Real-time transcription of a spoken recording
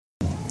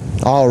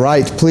All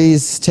right,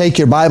 please take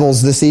your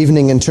Bibles this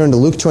evening and turn to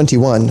Luke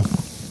 21.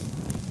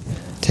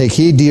 Take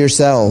heed to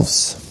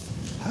yourselves.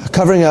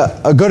 Covering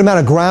a good amount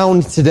of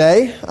ground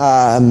today.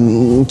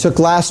 Took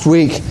last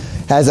week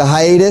as a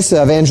hiatus.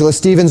 Evangelist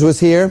Stevens was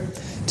here.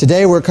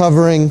 Today we're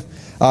covering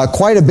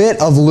quite a bit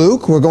of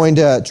Luke. We're going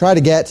to try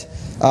to get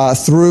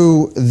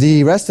through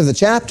the rest of the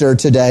chapter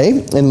today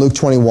in Luke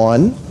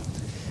 21.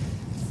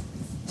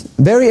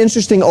 Very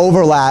interesting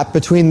overlap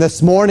between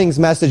this morning's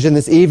message and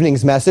this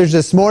evening's message.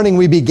 This morning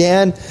we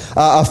began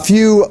a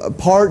few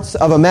parts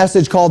of a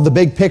message called The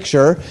Big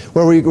Picture,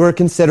 where we were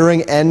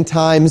considering end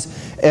times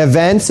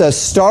events,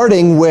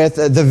 starting with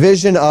the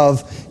vision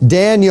of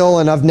Daniel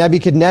and of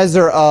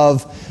Nebuchadnezzar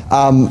of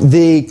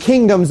the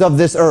kingdoms of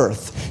this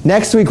earth.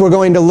 Next week we're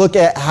going to look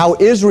at how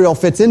Israel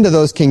fits into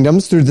those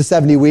kingdoms through the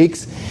 70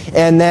 weeks,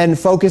 and then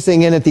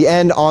focusing in at the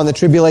end on the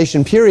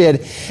tribulation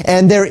period.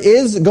 And there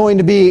is going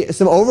to be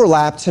some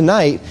overlap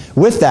tonight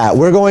with that.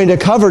 We're going to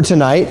cover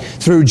tonight,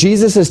 through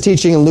Jesus'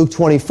 teaching in Luke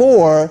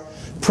 24,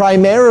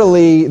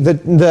 primarily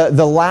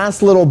the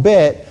last little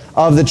bit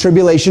of the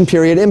tribulation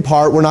period in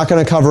part. We're not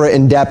going to cover it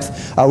in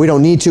depth. We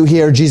don't need to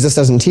here. Jesus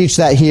doesn't teach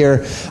that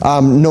here,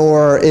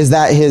 nor is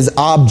that his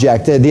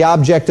object. The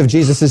object of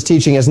Jesus'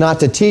 teaching is not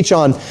to teach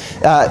on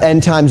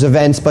end times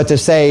events, but to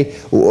say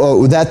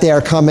that they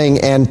are coming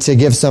and to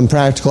give some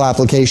practical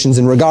applications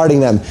in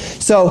regarding them.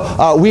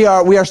 So we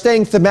are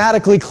staying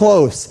thematically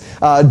close,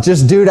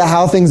 just due to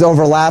how things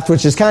overlap,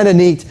 which is kind of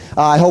neat.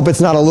 I hope it's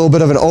not a little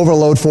bit of an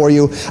overload for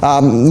you.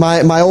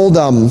 My old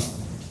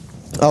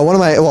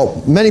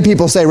many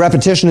people say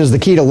repetition is the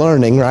key to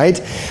learning, right?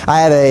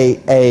 I had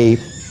a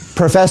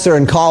professor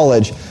in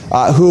college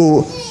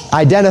who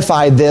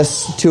identified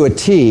this to a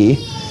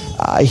T.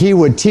 He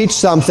would teach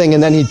something,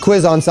 and then he'd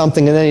quiz on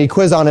something, and then he'd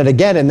quiz on it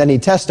again, and then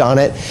he'd test on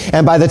it.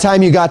 And by the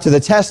time you got to the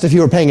test, if you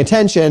were paying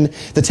attention,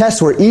 the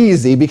tests were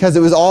easy because it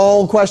was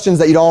all questions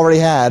that you'd already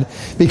had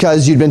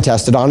because you'd been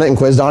tested on it and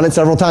quizzed on it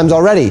several times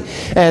already.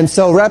 And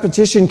so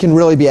repetition can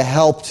really be a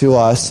help to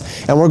us.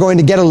 And we're going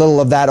to get a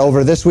little of that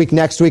over this week,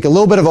 next week, a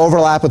little bit of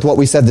overlap with what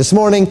we said this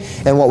morning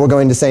and what we're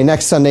going to say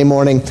next Sunday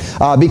morning.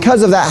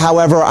 Because of that,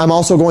 however, I'm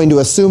also going to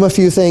assume a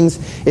few things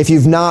if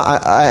you've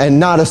not, and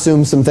not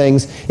assume some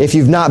things if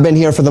you've not been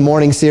here for the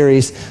morning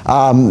series.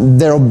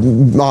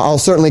 I'll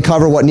certainly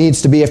cover what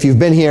needs to be. If you've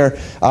been here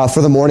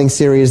for the morning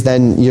series,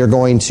 then you're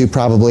going to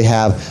probably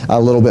have a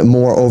little bit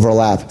more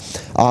overlap,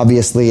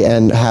 obviously,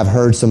 and have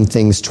heard some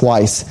things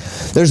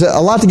twice. There's a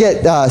lot to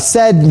get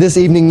said this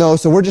evening, though,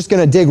 so we're just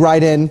going to dig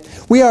right in.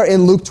 We are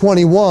in Luke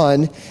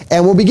 21,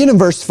 and we'll begin in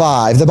verse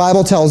 5. The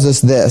Bible tells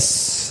us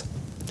this: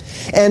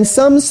 "And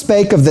some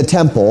spake of the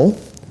temple,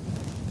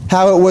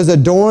 how it was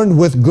adorned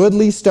with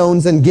goodly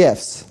stones and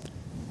gifts.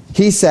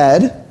 He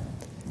said,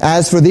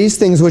 As for these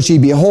things which ye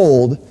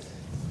behold,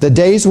 the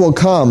days will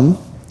come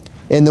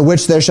in the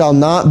which there shall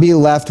not be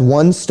left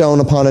one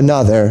stone upon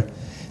another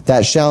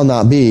that shall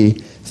not be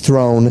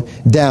thrown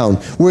down."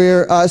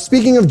 We're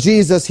speaking of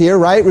Jesus here,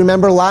 right?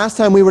 Remember last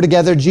time we were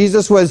together,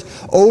 Jesus was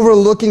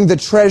overlooking the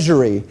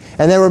treasury,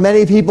 and there were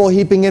many people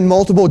heaping in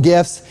multiple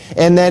gifts,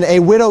 and then a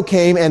widow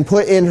came and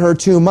put in her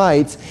 2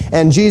 mites,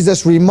 and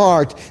Jesus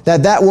remarked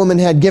that that woman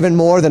had given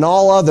more than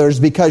all others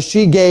because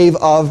she gave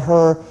of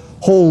her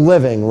whole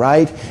living,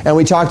 right? And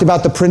we talked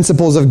about the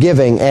principles of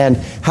giving and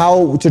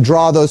how to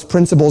draw those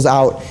principles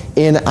out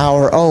in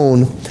our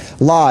own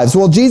lives.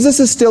 Well, Jesus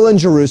is still in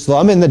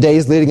Jerusalem in the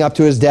days leading up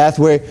to his death.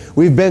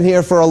 We've been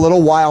here for a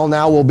little while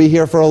now. We'll be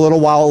here for a little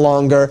while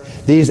longer.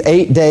 These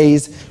 8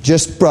 days,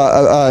 just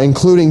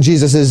including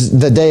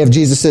the day of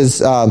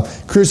Jesus'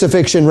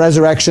 crucifixion,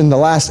 resurrection, the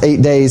last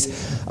 8 days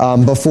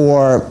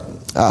before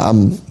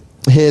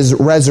his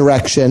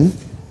resurrection.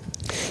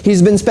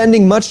 He's been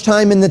spending much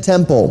time in the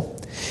temple.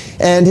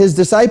 And his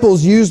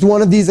disciples used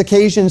one of these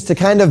occasions to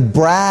kind of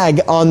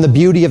brag on the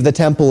beauty of the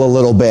temple a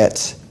little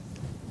bit.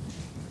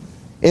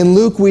 In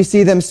Luke, we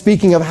see them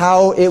speaking of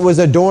how it was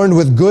adorned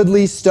with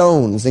goodly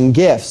stones and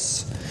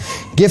gifts.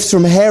 Gifts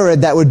from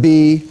Herod, that would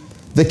be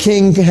the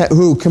king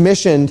who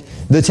commissioned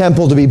the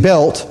temple to be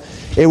built.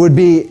 It would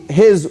be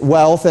his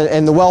wealth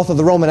and the wealth of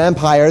the Roman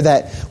Empire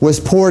that was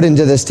poured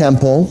into this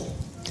temple.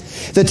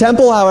 The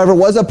temple, however,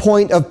 was a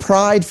point of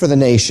pride for the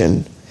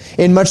nation.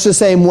 In much the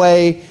same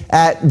way,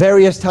 at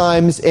various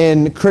times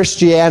in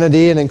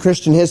Christianity and in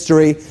Christian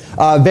history,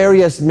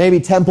 various maybe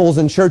temples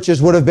and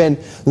churches would have been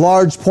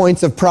large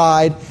points of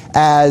pride,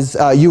 as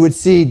you would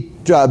see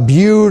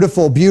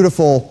beautiful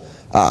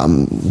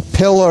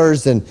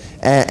pillars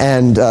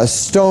and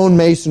stone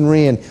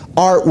masonry and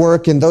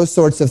artwork and those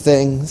sorts of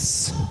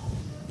things.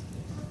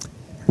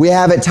 We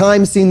have at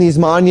times seen these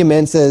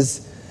monuments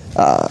as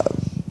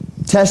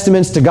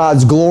testaments to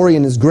God's glory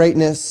and his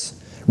greatness,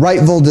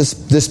 rightful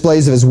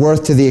displays of his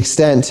worth to the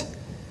extent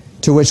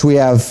to which we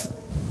have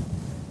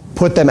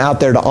put them out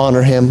there to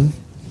honor him.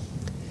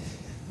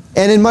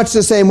 And in much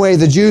the same way,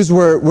 the Jews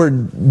were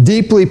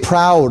deeply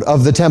proud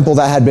of the temple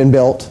that had been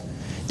built,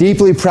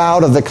 deeply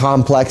proud of the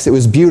complex. It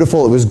was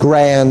beautiful, it was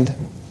grand,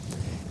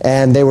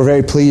 and they were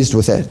very pleased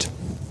with it.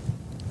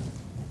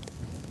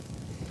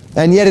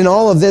 And yet in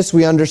all of this,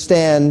 we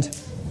understand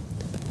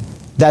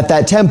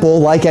that temple,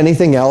 like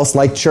anything else,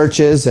 like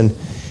churches, and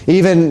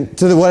even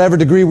to whatever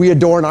degree we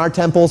adorn our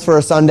temples for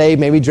a Sunday,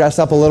 maybe dress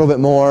up a little bit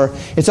more,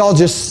 it's all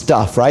just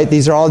stuff, right?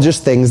 These are all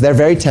just things. They're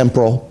very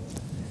temporal.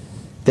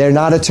 They're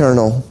not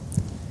eternal.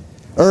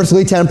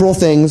 Earthly, temporal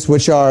things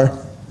which are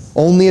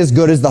only as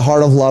good as the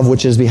heart of love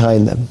which is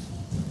behind them.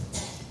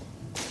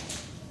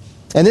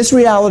 And this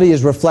reality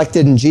is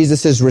reflected in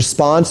Jesus'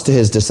 response to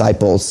his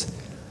disciples.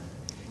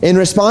 In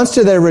response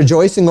to their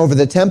rejoicing over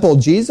the temple,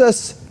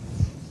 Jesus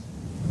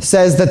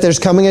says that there's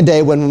coming a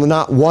day when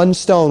not one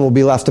stone will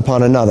be left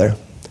upon another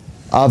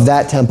of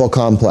that temple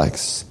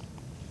complex.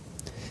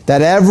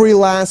 That every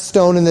last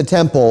stone in the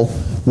temple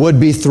would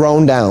be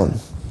thrown down.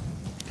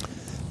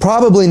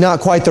 Probably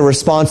not quite the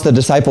response the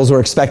disciples were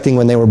expecting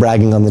when they were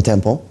bragging on the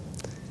temple.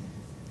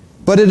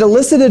 But it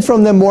elicited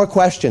from them more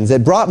questions.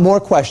 It brought more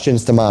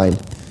questions to mind.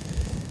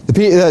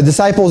 The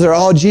disciples are,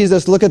 oh,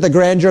 Jesus, look at the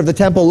grandeur of the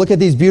temple. Look at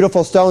these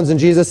beautiful stones. And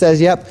Jesus says,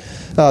 yep,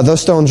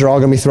 those stones are all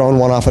going to be thrown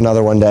one off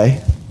another one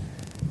day.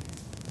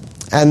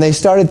 And they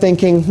started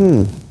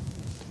thinking,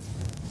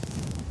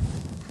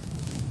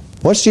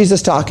 what's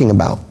Jesus talking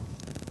about?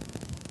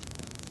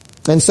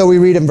 And so we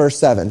read in verse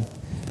 7.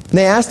 And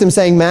they asked him,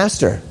 saying,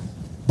 Master,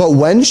 but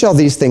when shall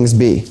these things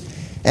be?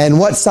 And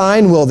what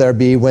sign will there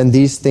be when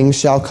these things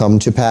shall come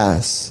to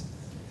pass?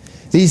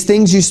 These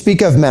things you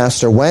speak of,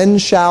 Master, when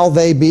shall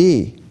they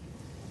be?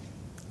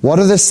 What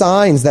are the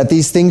signs that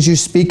these things you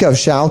speak of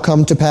shall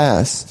come to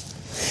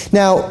pass?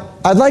 Now,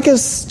 I'd like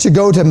us to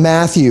go to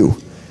Matthew.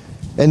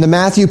 In the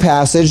Matthew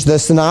passage, the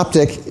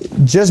synoptic,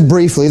 just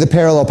briefly, the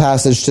parallel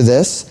passage to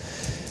this,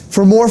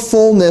 for more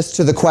fullness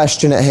to the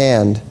question at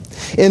hand.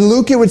 In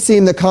Luke, it would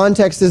seem the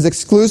context is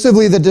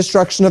exclusively the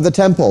destruction of the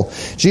temple.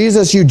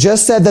 Jesus, you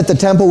just said that the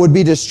temple would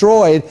be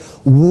destroyed.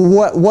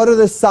 What are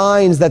the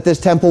signs that this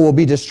temple will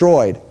be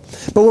destroyed?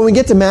 But when we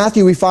get to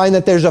Matthew, we find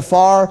that there's a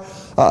far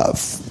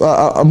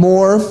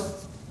more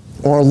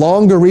or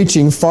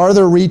longer-reaching,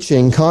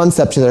 farther-reaching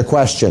concept to their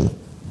question.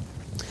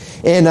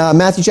 In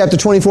Matthew chapter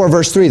 24,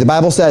 verse 3, the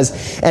Bible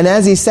says, And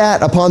as he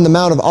sat upon the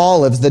Mount of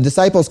Olives, the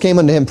disciples came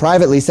unto him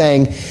privately,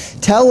 saying,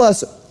 Tell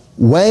us,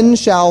 when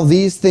shall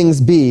these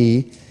things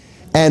be,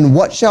 and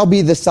what shall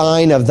be the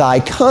sign of thy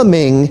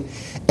coming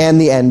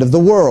and the end of the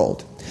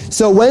world?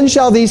 So when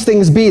shall these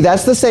things be?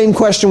 That's the same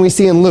question we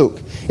see in Luke.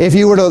 If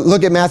you were to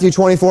look at Matthew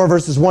 24,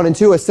 verses 1 and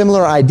 2, a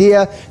similar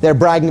idea. They're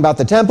bragging about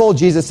the temple.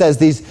 Jesus says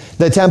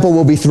the temple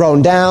will be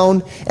thrown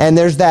down, and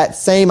there's that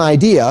same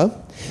idea.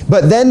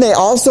 But then they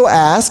also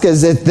ask,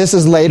 as if this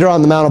is later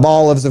on the Mount of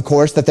Olives, of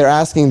course, that they're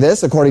asking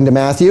this, according to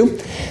Matthew.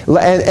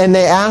 And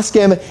they ask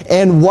him,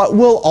 and what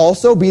will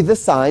also be the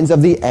signs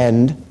of the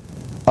end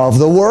of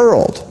the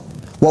world?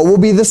 What will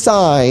be the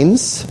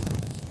signs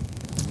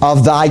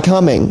of thy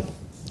coming?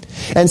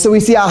 And so we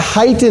see a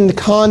heightened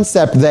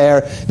concept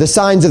there, the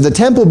signs of the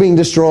temple being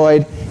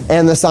destroyed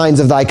and the signs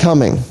of thy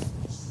coming.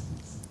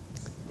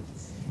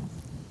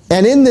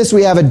 And in this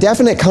we have a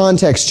definite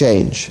context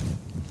change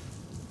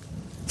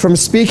from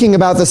speaking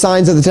about the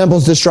signs of the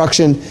temple's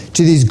destruction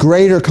to these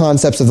greater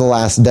concepts of the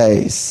last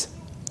days.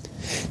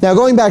 Now,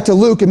 going back to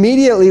Luke,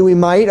 immediately we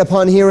might,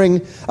 upon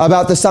hearing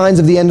about the signs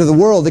of the end of the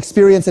world,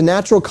 experience a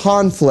natural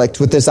conflict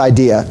with this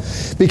idea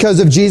because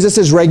of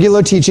Jesus'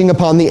 regular teaching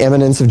upon the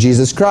imminence of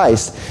Jesus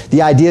Christ,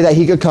 the idea that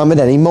he could come at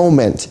any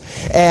moment.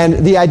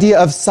 And the idea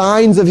of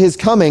signs of his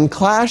coming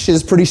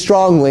clashes pretty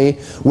strongly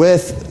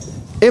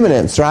with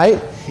imminence,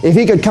 right? If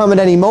he could come at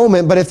any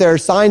moment, but if there are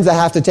signs that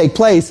have to take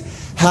place,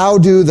 how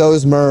do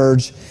those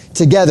merge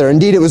together?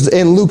 Indeed, it was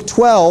in Luke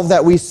 12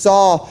 that we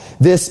saw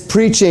this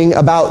preaching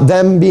about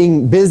them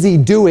being busy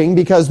doing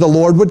because the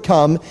Lord would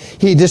come.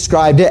 He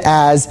described it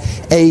as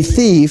a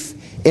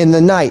thief in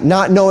the night,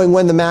 not knowing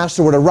when the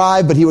master would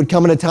arrive, but he would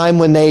come at a time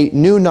when they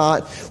knew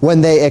not,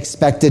 when they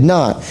expected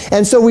not.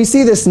 And so we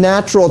see this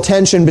natural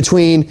tension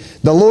between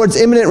the Lord's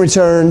imminent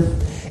return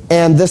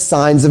and the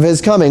signs of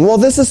his coming. Well,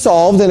 this is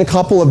solved in a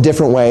couple of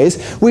different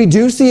ways. We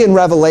do see in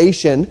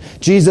Revelation,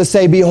 Jesus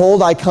say,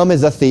 Behold, I come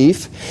as a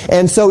thief.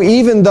 And so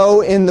even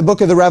though in the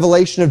book of the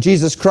Revelation of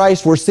Jesus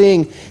Christ, we're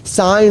seeing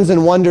signs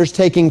and wonders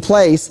taking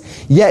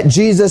place, yet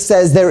Jesus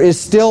says there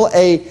is still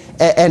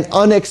an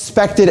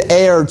unexpected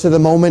heir to the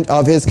moment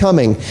of his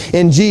coming.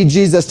 Indeed,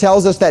 Jesus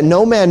tells us that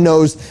no man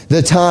knows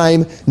the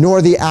time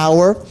nor the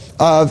hour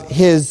of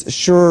his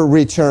sure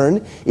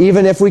return.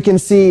 Even if we can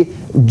see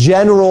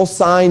general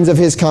signs of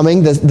his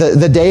coming,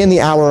 the day and the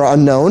hour are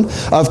unknown.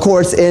 Of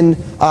course,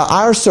 in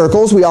our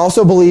circles, we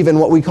also believe in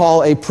what we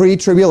call a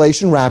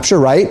pre-tribulation rapture,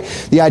 right?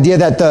 The idea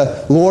that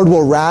the Lord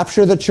will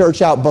rapture the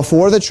church out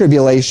before the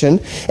tribulation.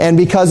 And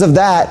because of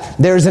that,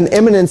 there's an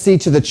imminency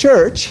to the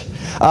church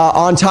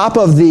on top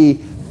of the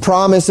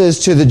promises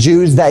to the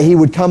Jews that he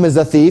would come as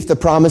a thief, the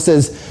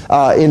promises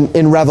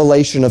in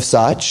Revelation of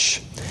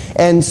such.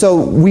 And so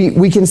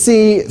we can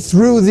see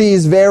through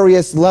these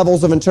various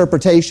levels of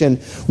interpretation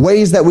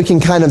ways that we can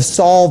kind of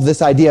solve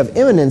this idea of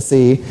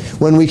imminency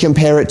when we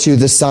compare it to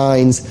the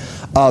signs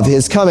of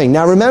his coming.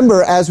 Now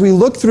remember, as we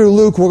look through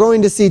Luke, we're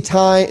going to see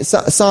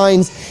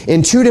signs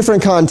in two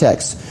different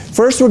contexts.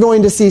 First, we're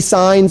going to see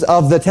signs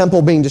of the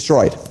temple being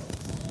destroyed.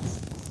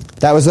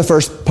 That was the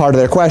first part of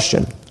their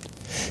question.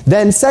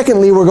 Then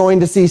secondly, we're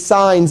going to see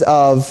signs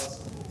of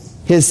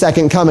his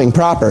second coming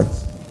proper.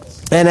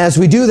 And as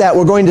we do that,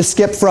 we're going to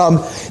skip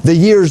from the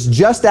years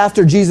just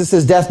after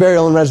Jesus' death,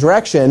 burial, and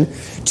resurrection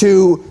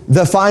to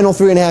the final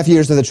 3.5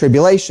 years of the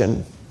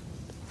tribulation.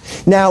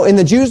 Now, in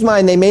the Jews'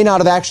 mind, they may not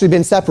have actually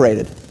been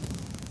separated.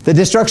 The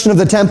destruction of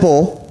the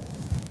temple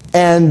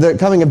and the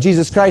coming of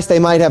Jesus Christ, they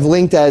might have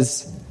linked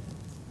as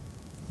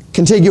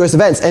contiguous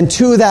events. And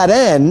to that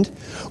end,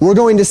 we're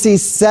going to see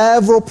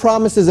several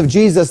promises of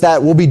Jesus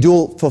that will be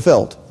dual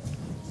fulfilled.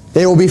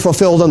 They will be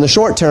fulfilled on the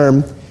short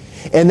term,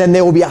 and then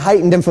they will be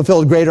heightened and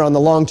fulfilled greater on the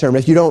long term.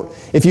 If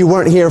you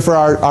weren't here for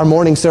our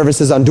morning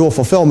services on dual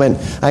fulfillment,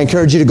 I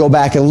encourage you to go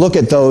back and look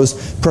at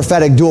those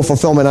prophetic dual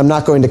fulfillment. I'm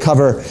not going to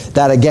cover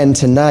that again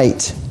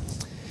tonight.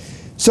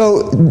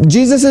 So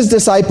Jesus'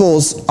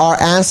 disciples are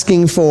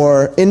asking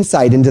for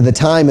insight into the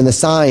time and the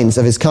signs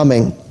of his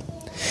coming.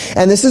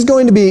 And this is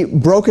going to be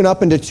broken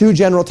up into two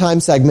general time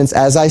segments,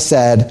 as I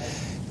said,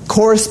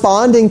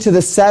 corresponding to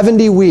the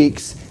 70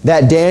 weeks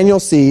that Daniel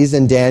sees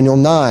in Daniel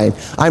 9.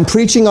 I'm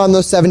preaching on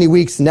those 70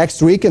 weeks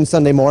next week and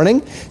Sunday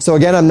morning. So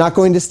again, I'm not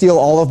going to steal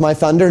all of my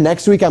thunder.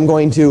 Next week, I'm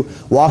going to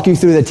walk you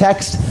through the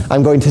text.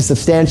 I'm going to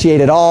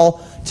substantiate it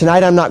all.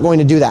 Tonight, I'm not going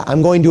to do that.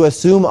 I'm going to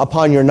assume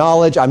upon your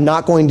knowledge. I'm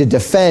not going to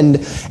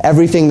defend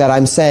everything that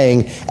I'm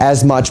saying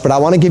as much, but I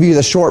want to give you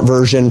the short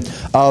version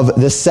of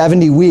the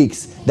 70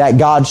 weeks that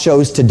God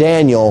shows to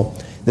Daniel,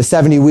 the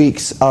 70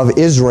 weeks of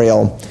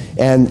Israel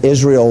and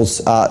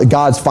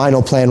God's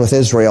final plan with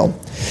Israel.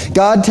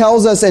 God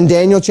tells us in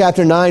Daniel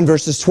chapter 9,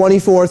 verses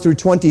 24 through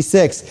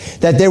 26,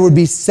 that there would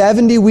be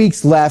 70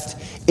 weeks left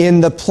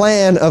in the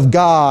plan of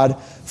God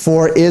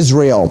for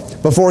Israel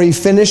before he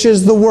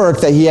finishes the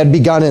work that he had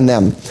begun in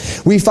them.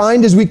 We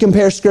find as we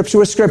compare Scripture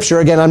with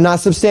Scripture, again, I'm not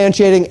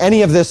substantiating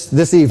any of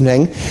this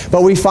evening,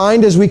 but we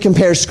find as we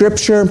compare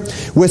Scripture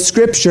with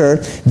Scripture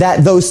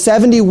that those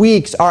 70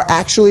 weeks are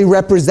actually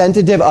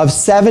representative of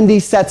 70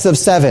 sets of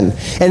 7.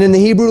 And in the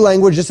Hebrew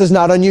language, this is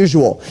not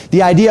unusual.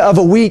 The idea of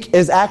a week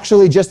is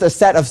actually just a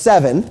set of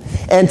 7.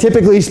 And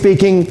typically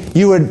speaking,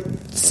 you would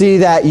see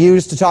that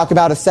used to talk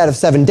about a set of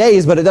 7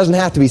 days, but it doesn't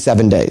have to be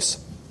 7 days.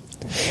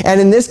 And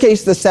in this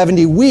case, the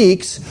 70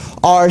 weeks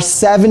are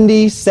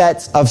 70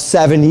 sets of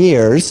 7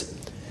 years.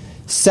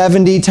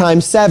 70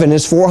 times 7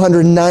 is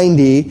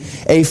 490,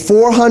 a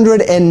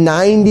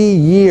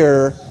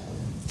 490-year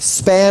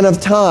span of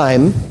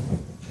time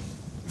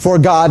for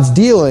God's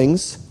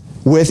dealings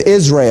with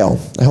Israel.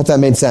 I hope that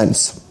made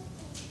sense.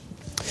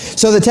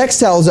 So the text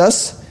tells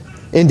us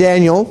in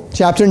Daniel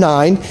chapter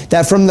 9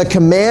 that from the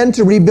command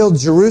to rebuild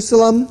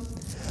Jerusalem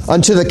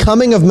unto the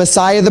coming of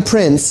Messiah the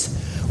Prince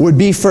would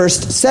be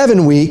first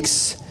 7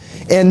 weeks,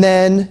 and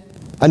then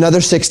another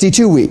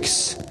 62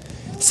 weeks.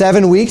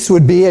 7 weeks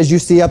would be, as you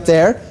see up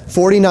there,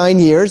 49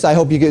 years. I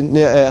hope you can.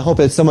 Hope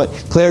it's somewhat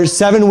clear.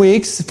 7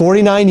 weeks,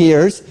 49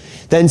 years.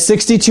 Then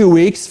 62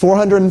 weeks,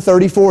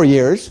 434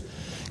 years.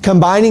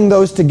 Combining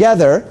those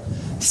together,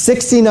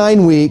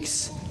 69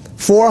 weeks,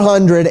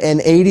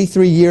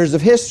 483 years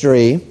of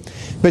history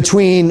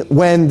between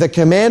when the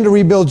command to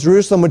rebuild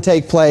Jerusalem would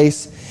take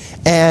place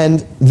and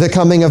the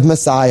coming of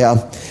Messiah,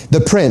 the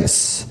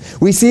Prince.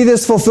 We see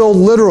this fulfilled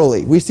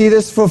literally. We see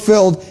this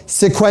fulfilled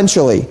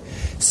sequentially.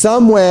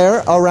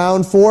 Somewhere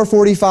around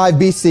 445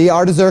 BC,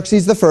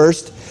 Artaxerxes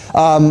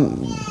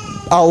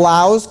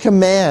I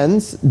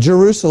commands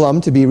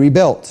Jerusalem to be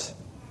rebuilt.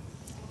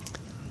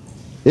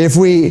 If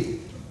we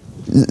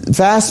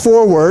fast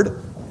forward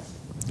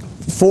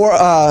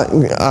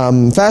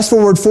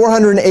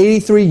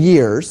 483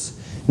 years,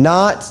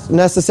 not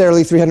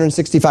necessarily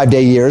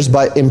 365-day years,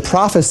 but in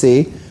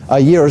prophecy, a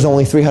year is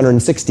only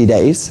 360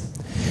 days.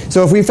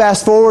 So if we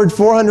fast forward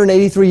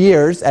 483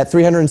 years at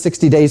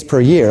 360 days per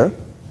year,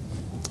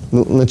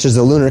 which is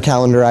a lunar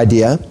calendar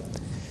idea,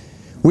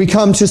 we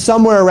come to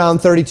somewhere around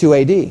 32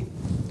 AD.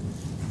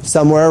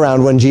 Somewhere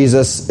around when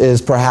Jesus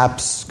is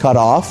perhaps cut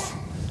off.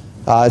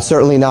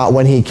 Certainly not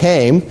when he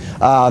came.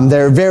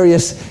 There are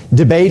various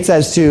debates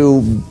as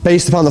to,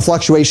 based upon the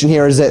fluctuation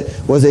here,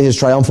 was it his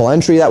triumphal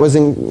entry that was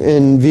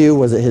in view?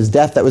 Was it his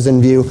death that was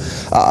in view?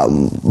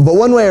 But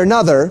one way or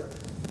another,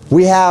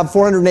 we have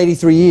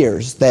 483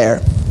 years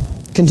there,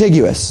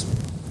 contiguous,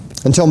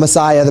 until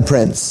Messiah the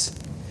Prince.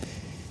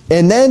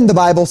 And then the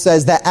Bible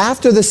says that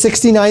after the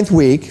 69th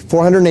week,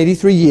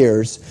 483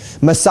 years,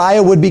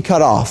 Messiah would be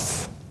cut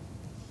off.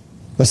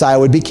 Messiah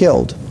would be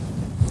killed.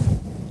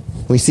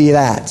 We see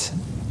that.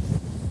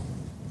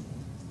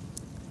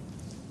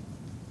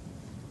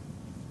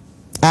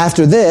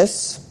 After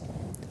this,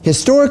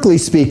 historically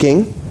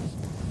speaking,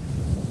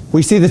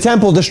 we see the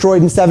temple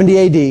destroyed in 70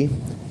 AD.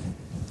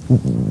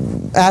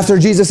 After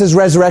Jesus'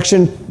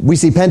 resurrection, we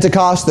see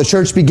Pentecost, the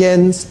church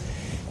begins,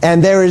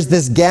 and there is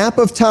this gap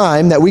of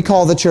time that we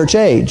call the church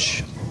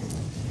age.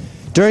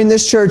 During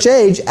this church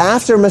age,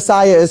 after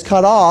Messiah is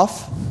cut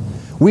off,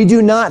 we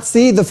do not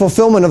see the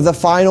fulfillment of the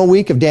final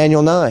week of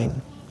Daniel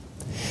 9.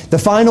 The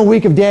final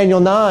week of Daniel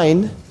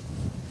 9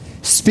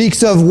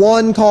 speaks of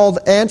one called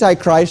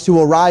Antichrist who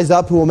will rise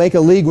up, who will make a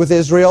league with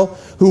Israel,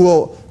 who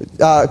will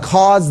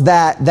cause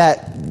that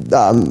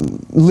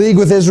league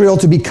with Israel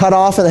to be cut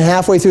off and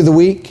halfway through the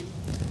week.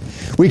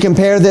 We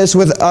compare this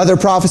with other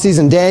prophecies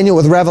in Daniel,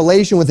 with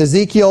Revelation, with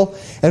Ezekiel,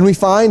 and we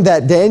find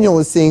that Daniel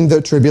is seeing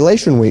the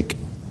tribulation week.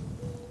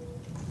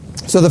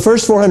 So the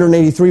first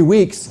 483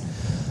 weeks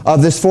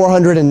of this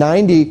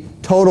 490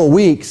 total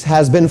weeks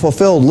has been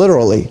fulfilled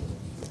literally.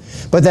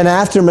 But then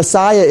after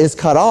Messiah is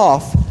cut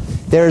off,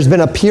 there has been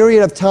a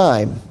period of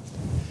time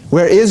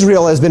where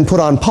Israel has been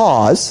put on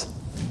pause,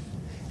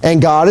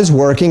 and God is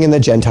working in the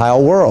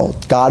Gentile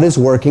world. God is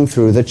working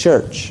through the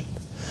church.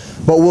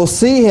 But we'll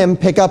see him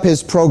pick up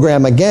his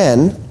program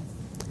again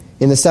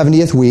in the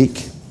 70th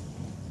week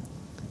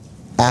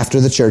after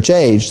the church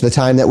age, the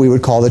time that we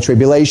would call the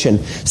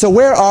tribulation. So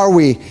where are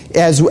we?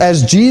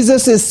 As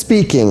Jesus is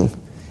speaking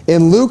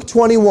in Luke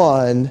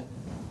 21,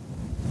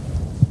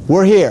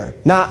 we're here.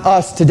 Not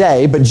us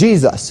today, but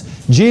Jesus.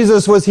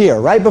 Jesus was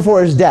here right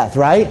before his death,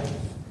 right?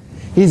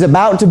 He's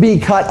about to be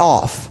cut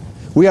off.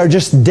 We are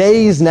just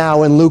days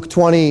now in Luke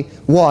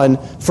 21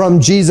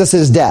 from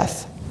Jesus'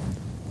 death.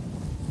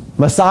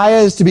 Messiah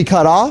is to be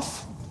cut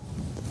off.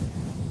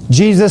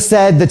 Jesus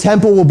said the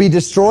temple will be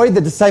destroyed.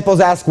 The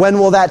disciples ask, when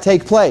will that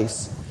take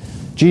place?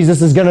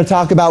 Jesus is going to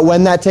talk about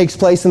when that takes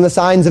place and the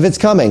signs of its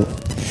coming.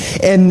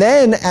 And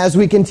then, as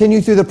we continue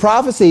through the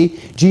prophecy,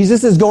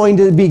 Jesus is going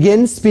to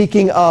begin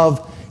speaking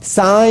of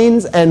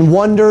signs and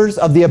wonders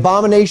of the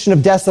abomination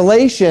of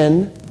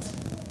desolation,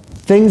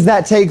 things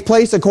that take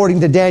place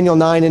according to Daniel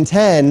 9 and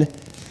 10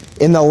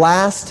 in the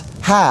last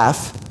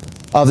half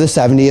of the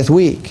 70th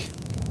week.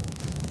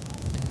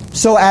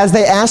 So as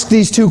they ask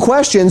these two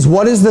questions,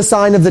 what is the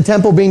sign of the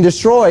temple being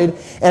destroyed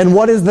and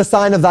what is the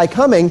sign of thy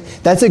coming?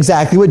 That's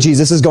exactly what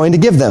Jesus is going to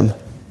give them.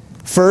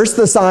 First,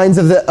 the signs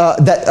of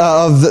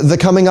the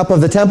coming up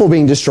of the temple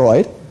being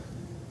destroyed.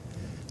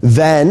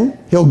 Then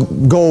he'll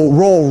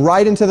roll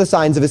right into the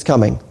signs of his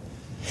coming.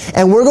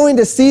 And we're going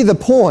to see the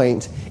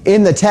point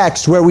in the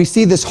text where we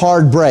see this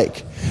hard break,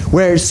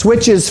 where it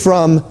switches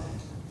from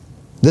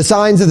the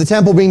signs of the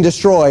temple being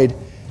destroyed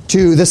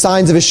to the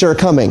signs of his sure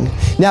coming.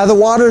 Now the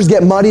waters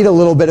get muddied a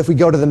little bit if we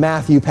go to the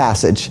Matthew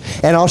passage,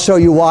 and I'll show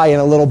you why in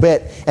a little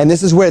bit. And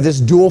this is where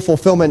this dual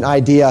fulfillment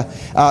idea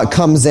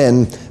comes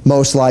in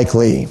most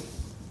likely.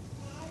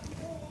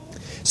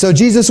 So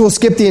Jesus will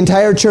skip the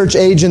entire church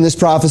age in this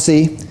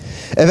prophecy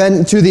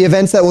to the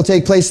events that will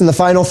take place in the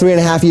final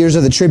 3.5 years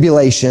of the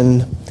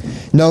tribulation,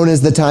 known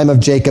as the time of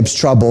Jacob's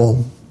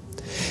trouble.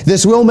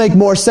 This will make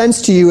more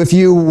sense to you if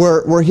you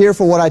were here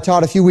for what I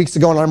taught a few weeks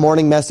ago in our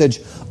morning message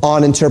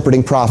on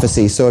interpreting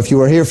prophecy. So if you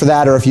were here for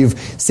that, or if you've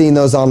seen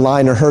those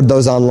online or heard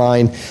those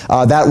online,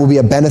 that will be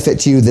a benefit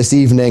to you this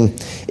evening.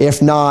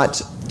 If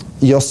not,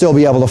 you'll still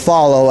be able to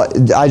follow.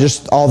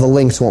 All the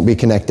links won't be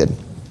connected.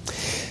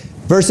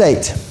 Verse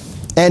 8,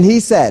 and he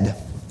said,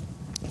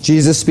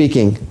 Jesus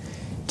speaking,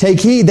 take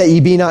heed that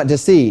ye be not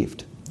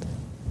deceived.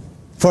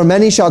 For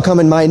many shall come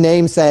in my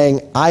name,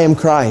 saying, I am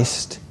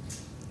Christ.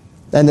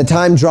 And the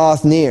time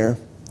draweth near.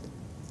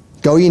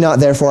 Go ye not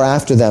therefore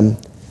after them.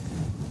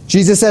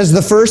 Jesus says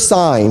the first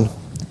sign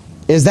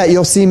is that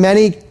you'll see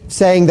many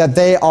saying that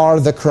they are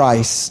the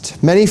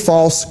Christ. Many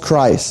false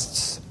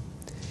Christs.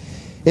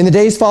 In the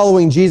days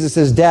following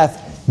Jesus'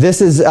 death, this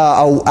is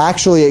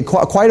actually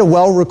quite a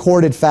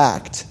well-recorded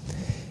fact,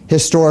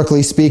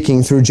 historically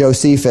speaking, through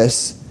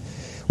Josephus.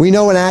 We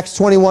know in Acts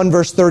 21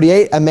 verse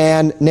 38, a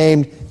man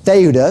named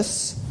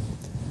Theudas,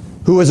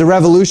 who was a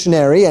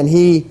revolutionary, and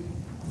he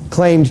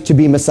claimed to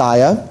be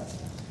Messiah.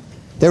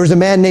 There was a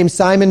man named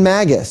Simon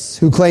Magus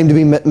who claimed to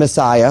be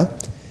Messiah.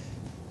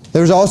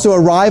 There was also a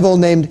rival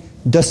named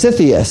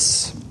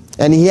Dositheus,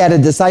 and he had a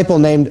disciple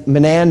named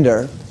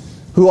Menander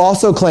who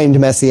also claimed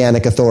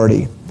messianic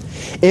authority.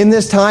 In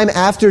this time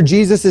after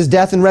Jesus'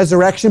 death and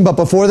resurrection, but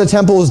before the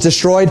temple was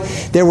destroyed,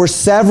 there were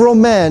several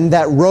men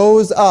that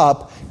rose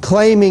up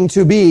claiming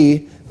to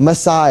be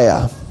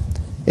Messiah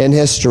in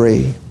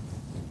history.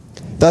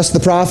 Thus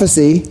the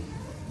prophecy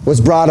was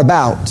brought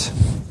about.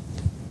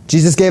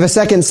 Jesus gave a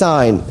second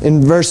sign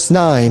in verse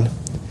 9.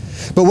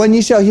 But when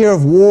ye shall hear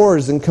of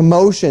wars and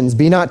commotions,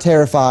 be not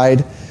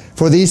terrified,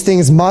 for these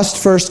things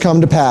must first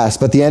come to pass,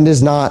 but the end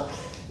is not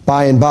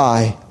by and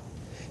by.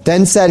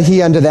 Then said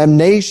he unto them,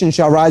 nation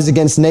shall rise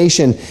against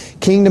nation,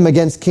 kingdom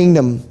against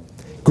kingdom.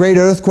 Great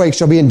earthquakes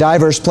shall be in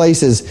divers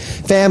places,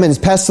 famines,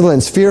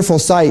 pestilence, fearful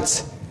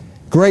sights.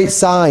 Great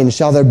signs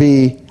shall there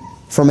be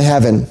from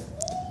heaven.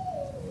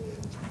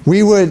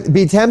 We would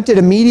be tempted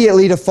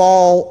immediately to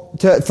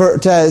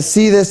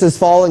see this as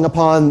falling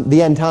upon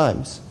the end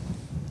times.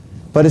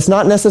 But it's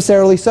not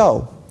necessarily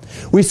so.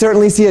 We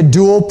certainly see a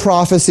dual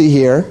prophecy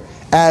here,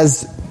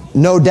 as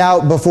no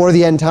doubt before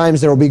the end times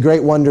there will be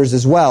great wonders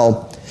as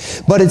well.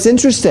 But it's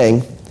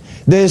interesting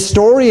The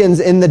historians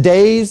in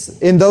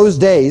those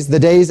days, the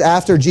days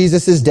after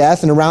Jesus'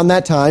 death and around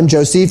that time,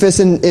 Josephus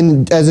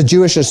as a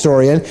Jewish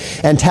historian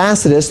and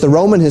Tacitus, the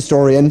Roman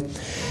historian,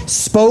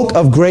 spoke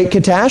of great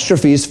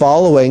catastrophes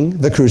following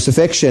the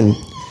crucifixion.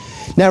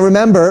 Now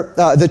remember,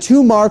 the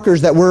two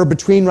markers that we're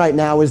between right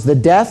now is the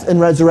death and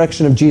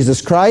resurrection of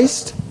Jesus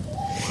Christ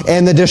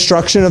and the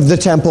destruction of the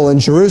temple in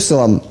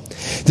Jerusalem.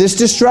 This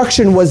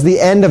destruction was the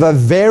end of a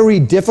very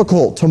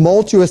difficult,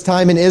 tumultuous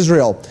time in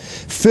Israel,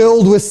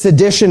 filled with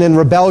sedition and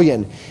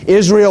rebellion.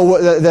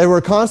 There were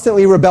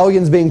constantly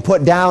rebellions being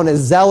put down as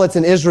zealots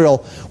in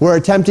Israel were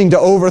attempting to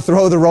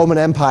overthrow the Roman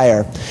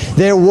Empire.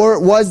 There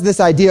was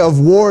this idea of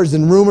wars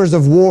and rumors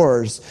of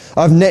wars.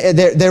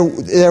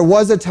 There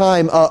was a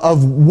time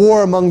of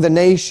war among the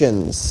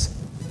nations.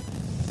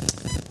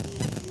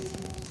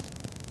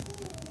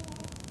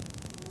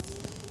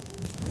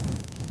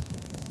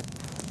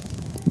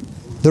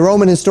 The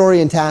Roman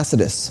historian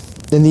Tacitus,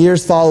 in the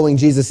years following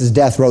Jesus'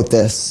 death, wrote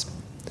this.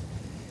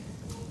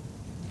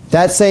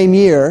 That same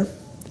year,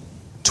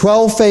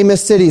 12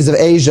 famous cities of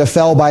Asia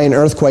fell by an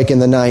earthquake in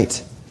the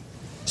night,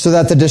 so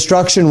that the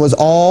destruction was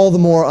all the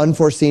more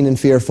unforeseen and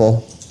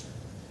fearful.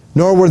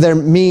 Nor were there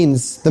the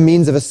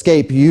means of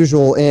escape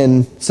usual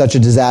in such a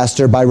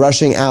disaster by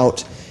rushing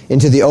out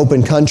into the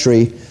open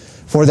country,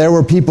 for there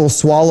were people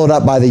swallowed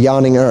up by the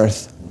yawning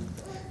earth.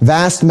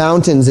 Vast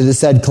mountains, it is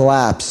said,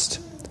 collapsed.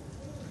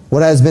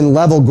 What has been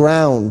level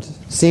ground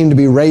seemed to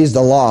be raised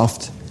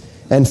aloft,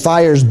 and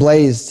fires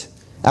blazed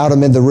out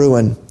amid the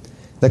ruin.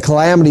 The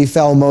calamity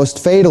fell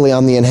most fatally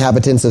on the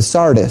inhabitants of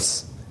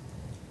Sardis,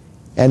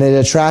 and it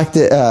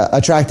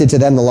attracted to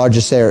them the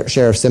largest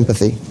share of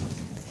sympathy.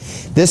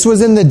 This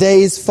was in the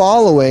days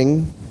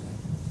following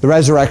the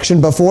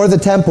resurrection. Before the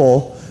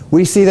temple,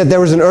 we see that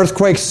there was an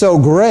earthquake so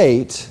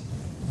great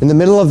in the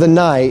middle of the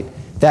night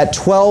that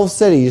 12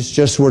 cities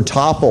just were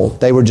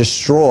toppled. They were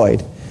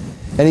destroyed.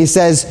 And he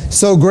says,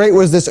 so great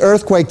was this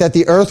earthquake that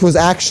the earth was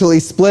actually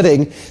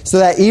splitting, so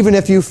that even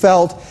if you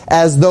felt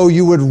as though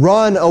you would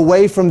run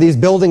away from these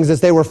buildings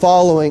as they were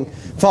falling,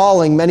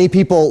 many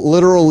people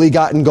literally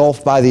got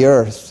engulfed by the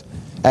earth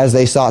as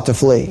they sought to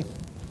flee.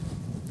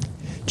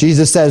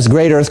 Jesus says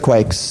great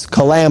earthquakes,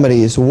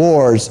 calamities,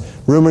 wars,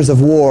 rumors of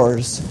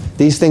wars,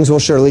 these things will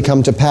surely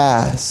come to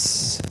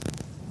pass.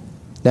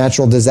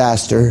 Natural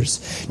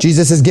disasters.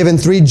 Jesus has given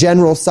 3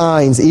 general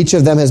signs. Each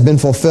of them has been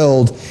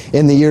fulfilled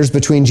in the years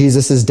between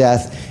Jesus'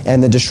 death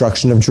and the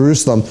destruction of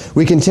Jerusalem.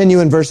 We continue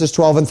in verses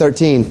 12 and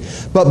 13.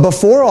 But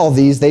before all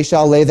these, they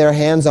shall lay their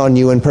hands on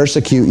you and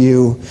persecute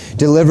you,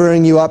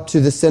 delivering you up to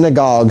the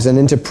synagogues and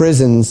into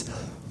prisons,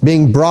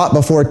 being brought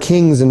before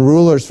kings and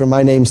rulers for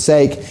my name's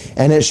sake,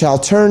 and it shall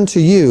turn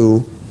to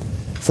you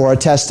for a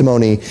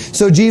testimony.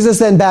 So Jesus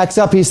then backs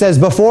up. He says,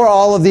 before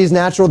all of these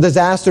natural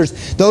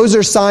disasters, those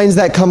are signs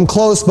that come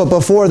close, but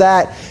before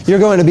that, you're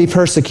going to be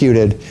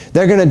persecuted.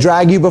 They're going to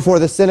drag you before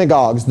the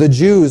synagogues. The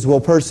Jews will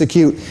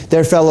persecute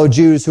their fellow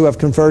Jews who have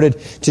converted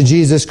to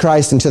Jesus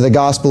Christ and to the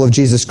gospel of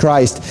Jesus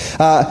Christ.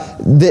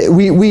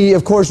 We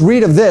of course,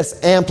 read of this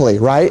amply,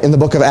 right, in the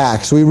book of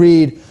Acts. We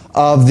read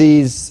of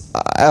these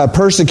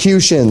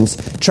persecutions,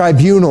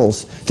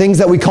 tribunals, things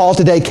that we call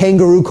today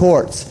kangaroo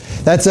courts.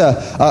 That's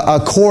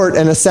a court,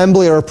 an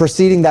assembly, or a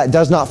proceeding that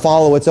does not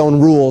follow its own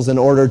rules in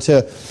order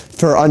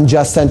for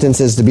unjust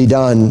sentences to be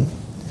done.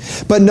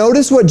 But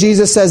notice what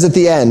Jesus says at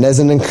the end as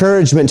an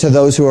encouragement to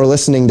those who are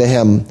listening to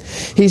him.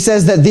 He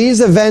says that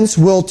these events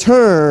will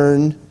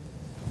turn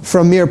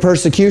from mere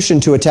persecution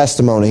to a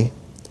testimony.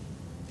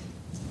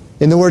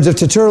 In the words of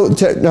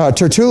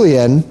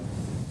Tertullian,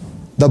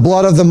 the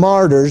blood of the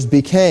martyrs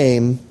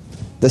became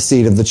the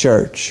seed of the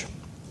church.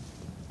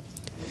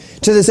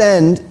 To this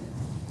end,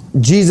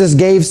 Jesus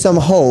gave some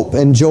hope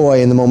and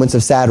joy in the moments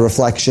of sad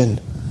reflection.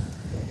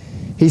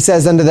 He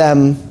says unto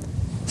them,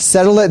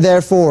 settle it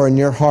therefore in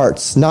your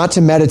hearts, not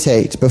to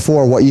meditate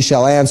before what ye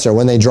shall answer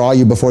when they draw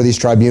you before these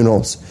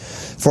tribunals.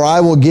 For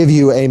I will give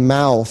you a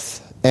mouth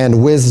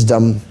and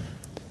wisdom,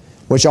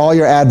 which all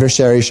your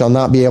adversaries shall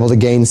not be able to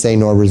gainsay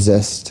nor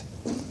resist.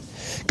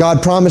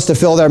 God promised to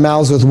fill their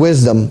mouths with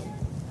wisdom.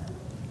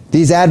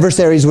 These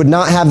adversaries would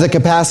not have the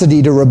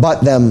capacity to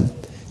rebut them,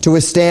 to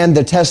withstand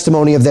the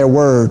testimony of their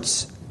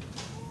words.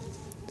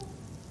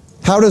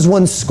 How does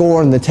one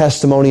scorn the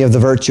testimony of the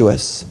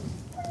virtuous?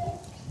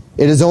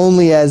 It is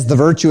only as the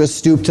virtuous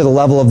stoop to the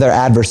level of their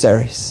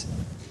adversaries.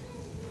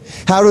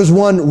 How does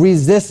one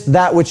resist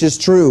that which is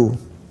true?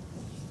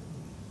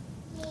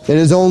 It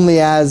is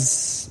only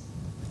as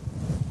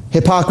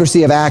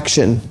hypocrisy of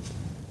action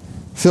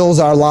fills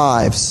our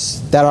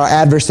lives that our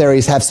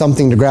adversaries have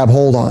something to grab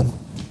hold on.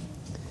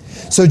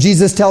 So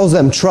Jesus tells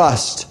them,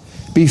 trust,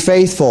 be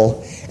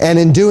faithful, and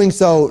in doing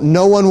so,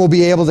 no one will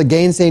be able to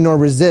gainsay nor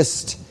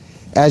resist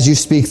as you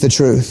speak the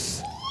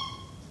truth.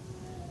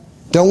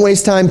 Don't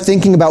waste time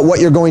thinking about what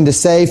you're going to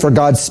say, for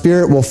God's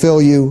Spirit will fill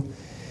you,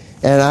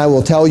 and I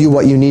will tell you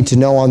what you need to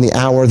know on the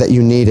hour that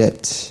you need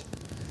it.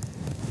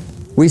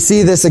 We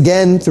see this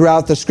again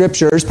throughout the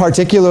Scriptures,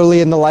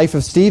 particularly in the life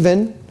of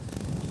Stephen,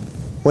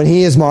 when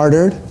he is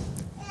martyred.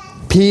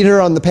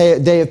 Peter on the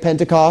day of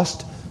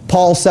Pentecost,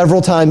 Paul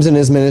several times in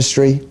his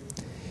ministry.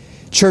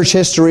 Church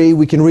history,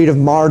 we can read of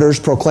martyrs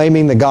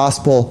proclaiming the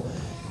gospel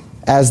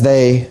as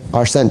they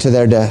are sent to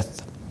their death.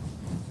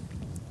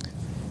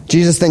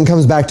 Jesus then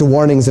comes back to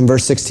warnings in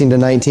verse 16 to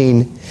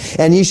 19.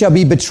 And ye shall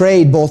be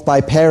betrayed both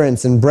by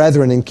parents and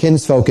brethren and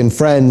kinsfolk and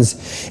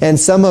friends. And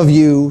some of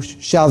you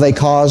shall they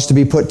cause to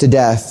be put to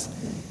death.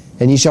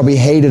 And ye shall be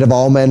hated of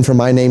all men for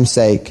my name's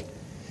sake.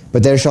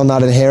 But there shall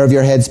not an hair of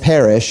your heads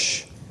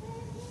perish.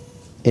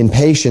 In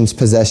patience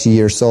possess ye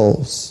your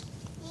souls.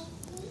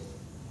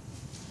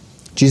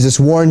 Jesus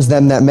warns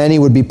them that many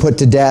would be put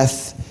to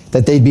death,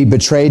 that they'd be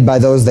betrayed by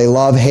those they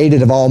love,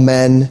 hated of all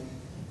men.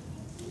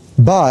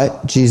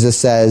 But, Jesus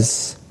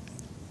says,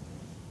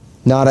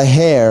 not a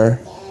hair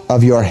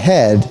of your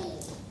head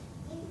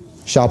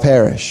shall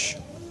perish.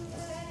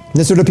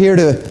 This would appear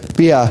to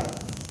be a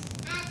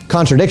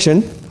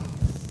contradiction.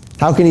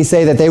 How can he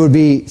say that they would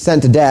be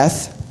sent to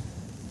death,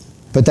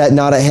 but that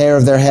not a hair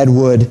of their head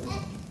would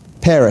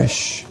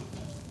perish?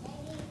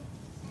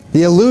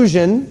 The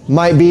allusion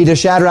might be to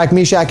Shadrach,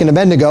 Meshach, and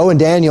Abednego in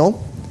Daniel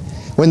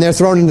when they're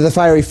thrown into the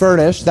fiery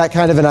furnace, that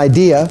kind of an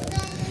idea.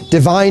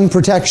 Divine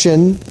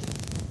protection.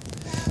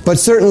 But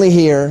certainly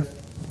here,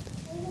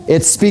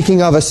 it's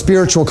speaking of a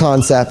spiritual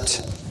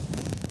concept,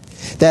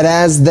 that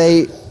as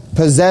they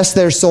possess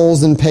their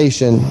souls in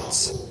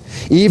patience,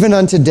 even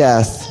unto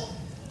death,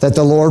 that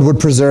the Lord would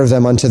preserve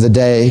them unto the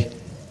day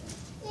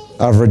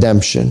of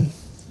redemption.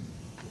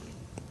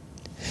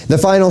 The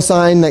final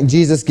sign that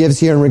Jesus gives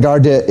here in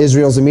regard to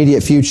Israel's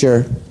immediate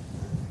future,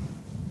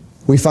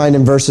 we find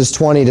in verses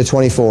 20 to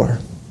 24.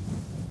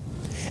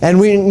 And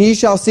when ye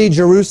shall see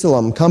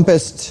Jerusalem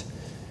compassed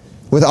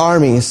with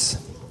armies,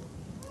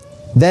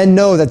 then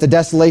know that the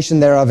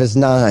desolation thereof is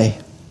nigh.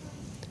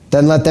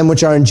 Then let them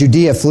which are in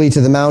Judea flee to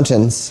the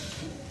mountains,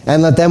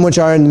 and let them which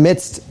are in the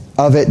midst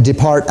of it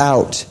depart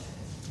out.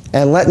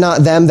 And let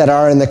not them that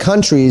are in the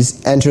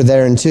countries enter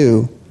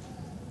thereinto.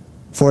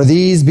 For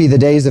these be the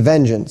days of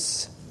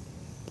vengeance,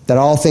 that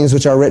all things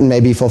which are written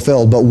may be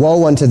fulfilled. But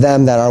woe unto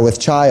them that are with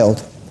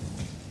child,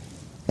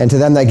 and to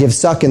them that give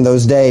suck in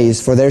those days,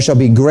 for there shall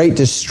be great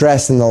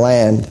distress in the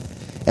land,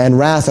 and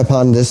wrath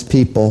upon this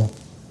people.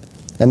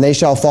 And they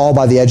shall fall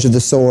by the edge of the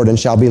sword, and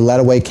shall be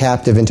led away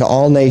captive into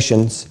all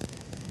nations.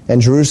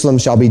 And Jerusalem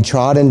shall be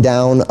trodden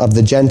down of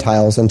the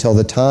Gentiles until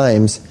the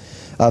times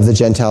of the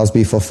Gentiles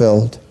be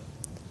fulfilled.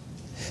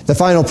 The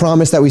final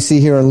promise that we see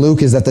here in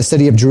Luke is that the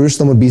city of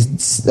Jerusalem would be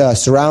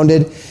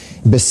surrounded,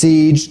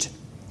 besieged,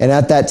 and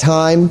at that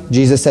time,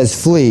 Jesus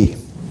says, flee.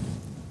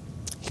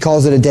 He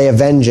calls it a day of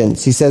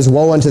vengeance. He says,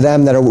 woe unto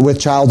them that are with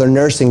child or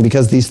nursing,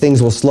 because these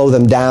things will slow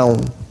them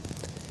down.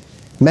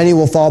 Many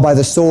will fall by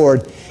the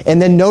sword. And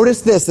then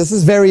notice this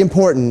is very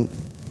important,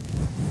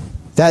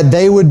 that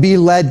they would be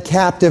led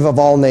captive of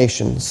all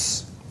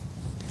nations.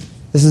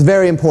 This is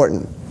very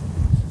important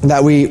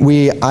that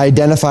we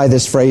identify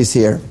this phrase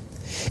here.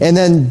 And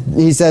then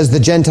he says the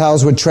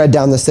Gentiles would tread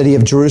down the city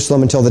of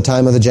Jerusalem until the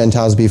time of the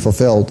Gentiles be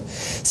fulfilled.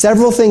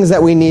 Several things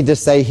that we need to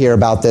say here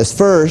about this.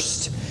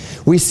 First,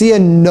 we see a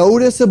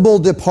noticeable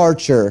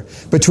departure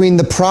between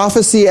the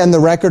prophecy and the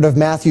record of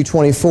Matthew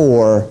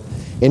 24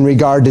 in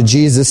regard to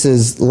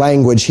Jesus'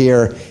 language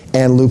here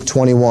and Luke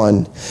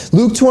 21.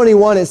 Luke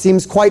 21, it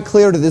seems quite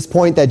clear to this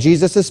point that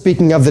Jesus is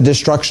speaking of the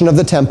destruction of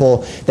the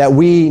temple that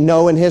we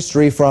know in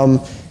history from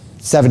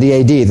 70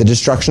 AD, the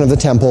destruction of the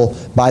temple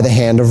by the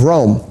hand of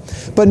Rome.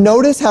 But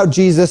notice how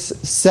Jesus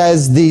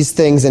says these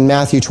things in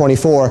Matthew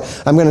 24.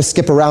 I'm going to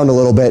skip around a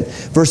little bit.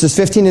 Verses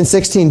 15 and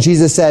 16,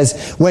 Jesus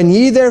says, when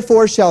ye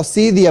therefore shall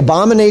see the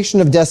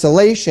abomination of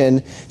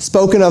desolation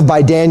spoken of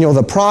by Daniel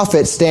the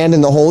prophet stand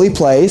in the holy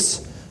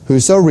place,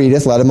 whoso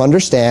readeth, let him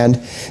understand.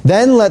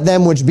 Then let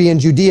them which be in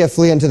Judea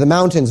flee unto the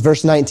mountains.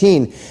 Verse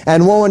 19.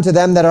 And woe unto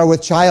them that are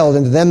with child,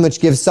 and to them which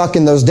give suck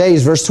in those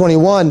days. Verse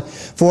 21.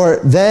 For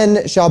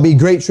then shall be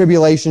great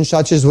tribulation,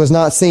 such as was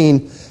not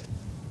seen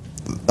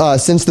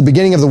since the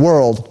beginning of the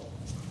world,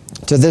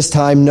 to this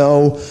time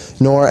no,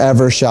 nor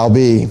ever shall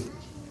be.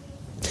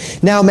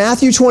 Now,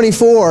 Matthew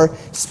 24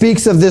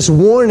 speaks of this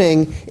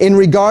warning in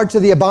regard to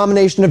the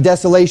abomination of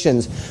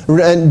desolation.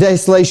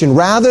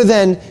 Rather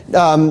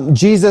than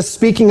Jesus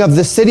speaking of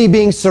the city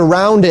being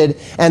surrounded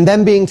and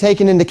them being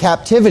taken into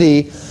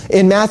captivity,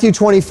 in Matthew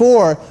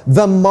 24,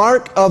 the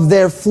mark of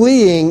their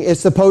fleeing is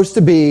supposed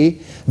to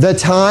be the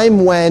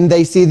time when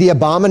they see the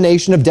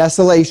abomination of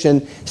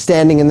desolation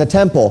standing in the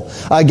temple.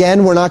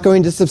 Again, we're not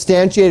going to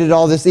substantiate it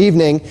all this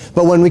evening,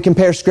 but when we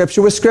compare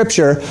Scripture with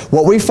Scripture,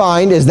 what we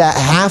find is that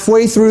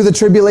halfway through the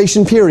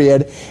tribulation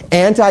period,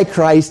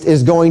 Antichrist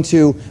is going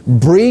to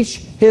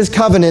breach his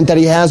covenant that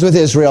he has with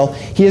Israel.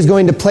 He is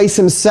going to place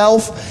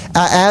himself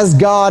as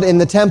God in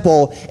the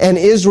temple, and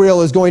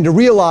Israel is going to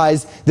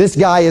realize this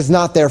guy is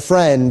not their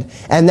friend,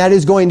 and that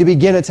is going to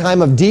begin a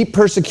time of deep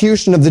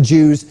persecution of the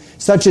Jews,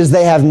 such as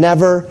they have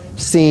never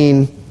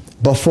seen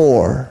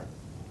before.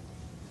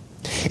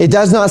 It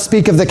does not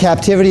speak of the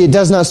captivity. It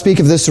does not speak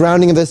of the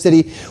surrounding of the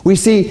city. We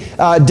see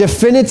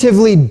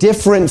definitively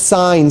different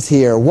signs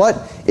here.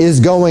 What is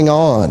going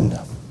on?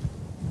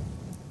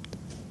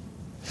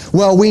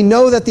 Well, we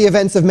know that the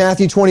events of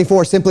Matthew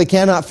 24 simply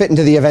cannot fit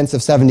into the events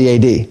of 70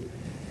 AD.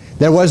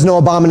 There was no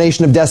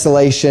abomination of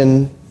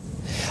desolation.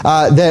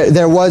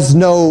 There was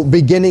no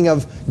beginning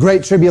of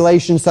great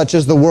tribulation such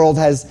as the world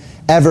has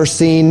ever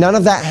seen. None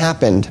of that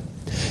happened.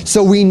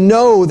 So we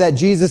know that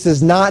Jesus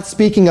is not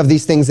speaking of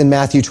these things in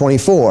Matthew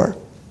 24.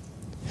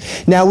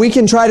 Now we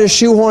can try to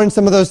shoehorn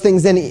some of those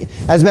things in.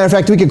 As a matter of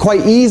fact, we could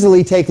quite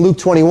easily take Luke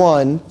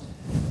 21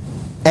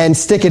 and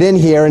stick it in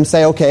here and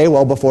say, okay,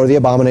 well, before the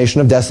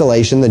abomination of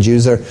desolation, the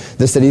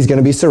city's going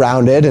to be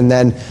surrounded, and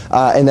then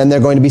they're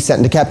going to be sent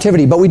into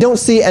captivity. But we don't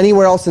see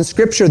anywhere else in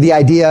Scripture the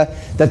idea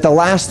that the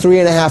last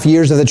 3.5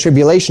 years of the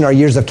tribulation are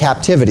years of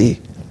captivity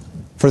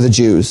for the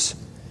Jews.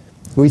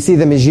 We see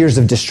them as years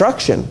of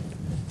destruction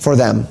for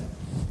them.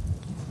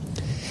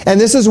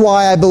 And this is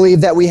why I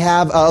believe that we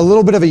have a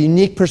little bit of a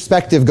unique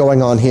perspective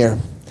going on here.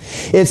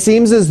 It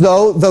seems as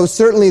though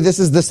certainly this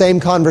is the same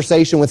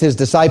conversation with his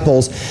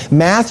disciples,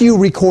 Matthew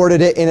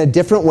recorded it in a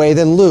different way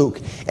than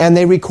Luke. And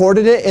they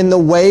recorded it in the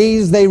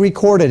ways they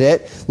recorded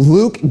it,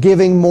 Luke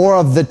giving more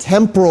of the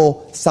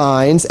temporal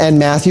signs and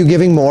Matthew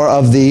giving more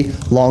of the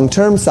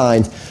long-term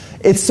signs.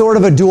 It's sort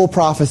of a dual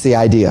prophecy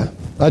idea,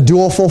 a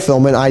dual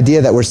fulfillment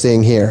idea that we're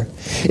seeing here.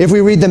 If we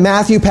read the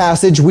Matthew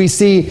passage, we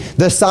see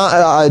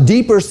the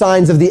deeper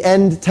signs of the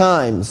end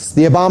times,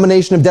 the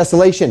abomination of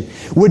desolation.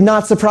 Would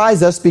not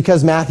surprise us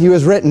because Matthew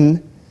is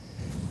written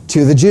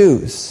to the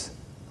Jews.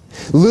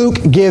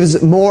 Luke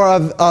gives more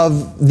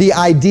of the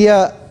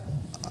idea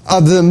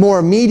of the more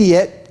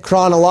immediate,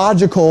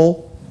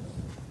 chronological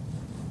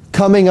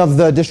coming of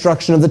the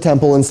destruction of the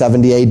temple in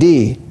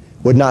 70 AD.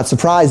 Would not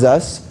surprise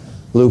us.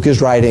 Luke is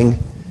writing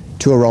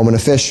to a Roman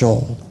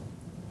official.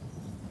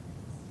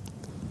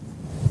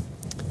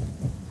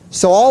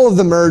 So all of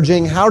the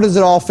merging, how does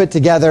it all fit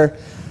together?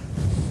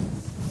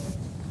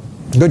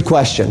 Good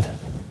question.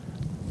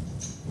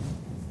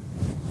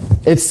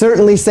 It's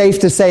certainly safe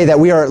to say that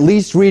we are at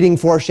least reading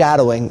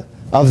foreshadowing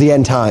of the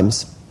end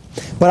times.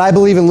 But I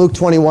believe in Luke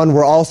 21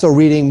 we're also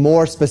reading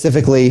more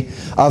specifically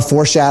of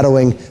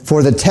foreshadowing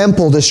for the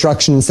temple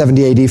destruction in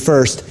 70 AD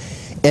first.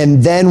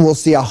 And then we'll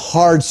see a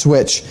hard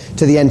switch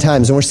to the end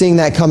times. And we're seeing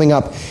that coming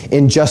up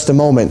in just a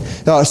moment.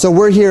 So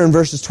we're here in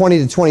verses 20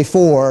 to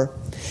 24.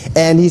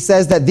 And he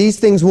says that these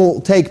things will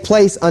take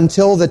place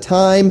until the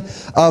time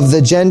of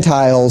the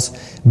Gentiles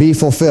be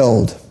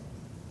fulfilled.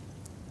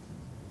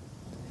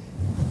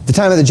 The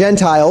time of the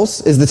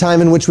Gentiles is the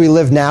time in which we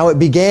live now. It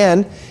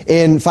began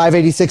in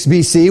 586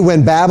 BC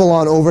when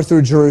Babylon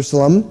overthrew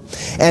Jerusalem,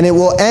 and it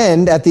will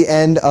end at the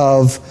end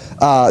of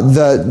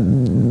the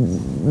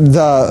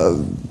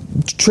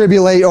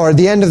tribulation, or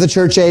the end of the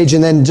church age,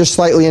 and then just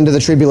slightly into the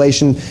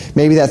tribulation,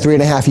 maybe that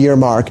 3.5 year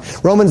mark.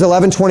 Romans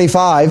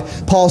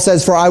 11:25, Paul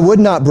says, "For I would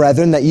not,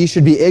 brethren, that ye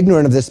should be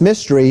ignorant of this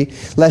mystery,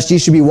 lest ye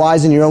should be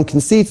wise in your own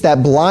conceits,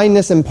 that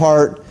blindness in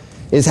part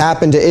is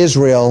happened to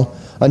Israel,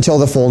 until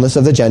the fullness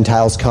of the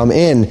Gentiles come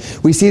in."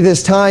 We see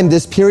this time,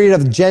 this period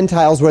of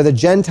Gentiles, where the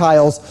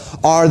Gentiles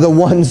are the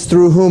ones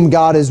through whom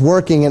God is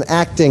working and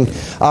acting.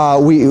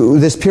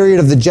 This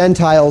period of the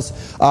Gentiles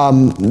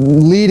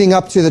leading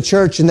up to the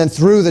church, and then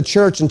through the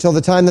church until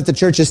the time that the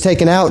church is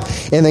taken out,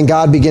 and then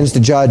God begins to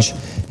judge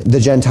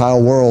the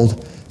Gentile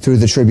world through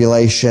the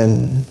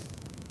tribulation.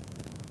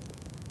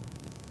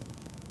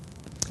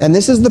 And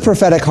this is the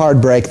prophetic hard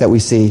break that we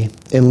see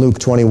in Luke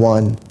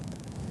 21.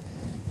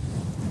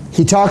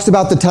 He talks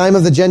about the time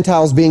of the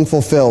Gentiles being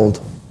fulfilled.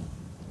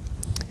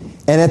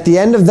 And at the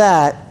end of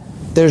that,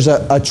 there's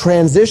a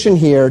transition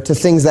here to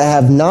things that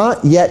have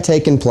not yet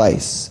taken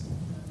place.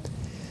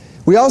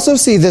 We also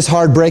see this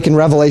hard break in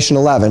Revelation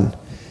 11.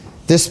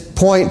 This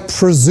point,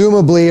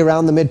 presumably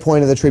around the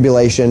midpoint of the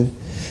tribulation.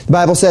 The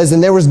Bible says,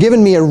 "And there was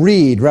given me a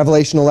reed,"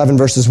 Revelation 11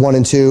 verses 1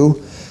 and 2,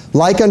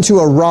 "like unto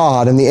a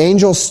rod, and the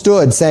angel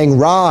stood, saying,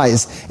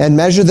 Rise, and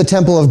measure the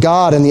temple of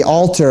God, and the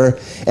altar,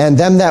 and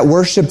them that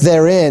worship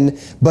therein.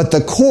 But the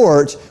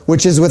court,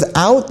 which is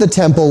without the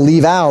temple,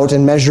 leave out,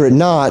 and measure it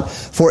not,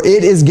 for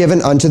it is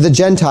given unto the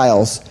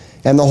Gentiles.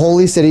 And the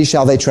holy city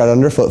shall they tread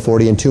under foot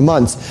 42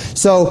 months.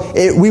 So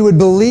we would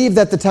believe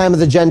that the time of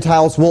the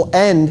Gentiles will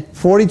end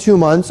 42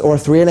 months, or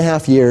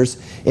 3.5 years,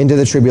 into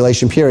the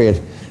tribulation period.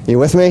 Are you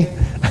with me?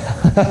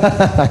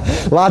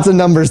 Lots of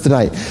numbers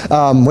tonight.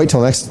 Wait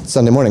till next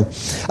Sunday morning.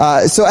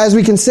 So as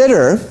we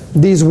consider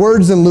these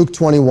words in Luke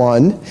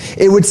 21,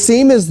 it would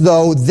seem as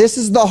though this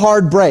is the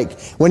hard break.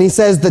 When he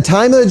says the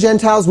time of the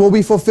Gentiles will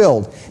be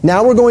fulfilled.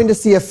 Now we're going to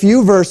see a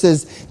few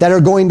verses that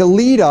are going to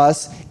lead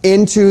us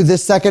into the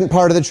second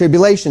part of the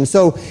tribulation.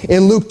 So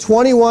in Luke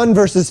 21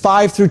 verses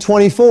 5 through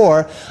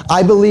 24,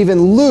 I believe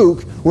in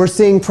Luke we're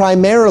seeing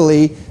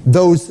primarily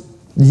those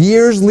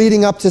years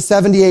leading up to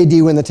 70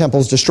 AD when the temple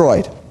is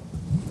destroyed.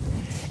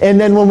 And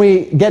then when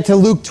we get to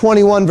Luke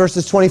 21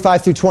 verses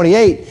 25 through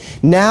 28,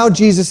 now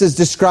Jesus is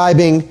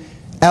describing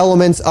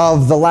elements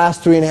of the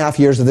last 3.5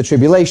 years of the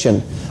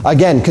tribulation.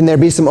 Again, can there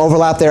be some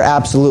overlap there?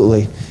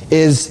 Absolutely.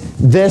 Is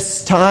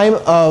this time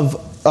of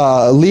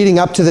leading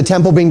up to the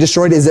temple being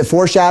destroyed, is it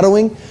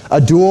foreshadowing a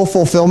dual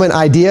fulfillment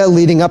idea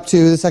leading up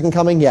to the second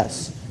coming?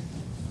 Yes.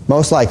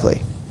 Most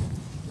likely.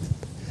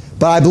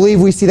 But I believe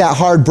we see that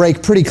hard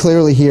break pretty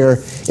clearly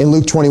here in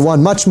Luke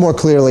 21, much more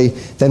clearly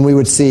than we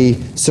would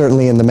see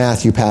certainly in the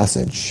Matthew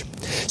passage.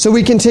 So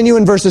we continue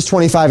in verses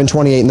 25 and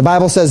 28, and the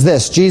Bible says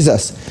this.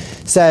 Jesus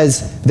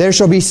says, "There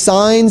shall be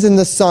signs in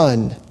the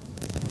sun,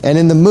 and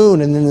in the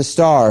moon, and in the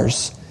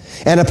stars,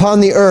 and upon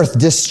the earth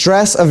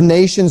distress of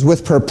nations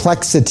with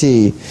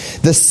perplexity,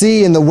 the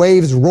sea and the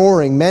waves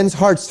roaring, men's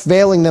hearts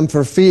failing them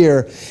for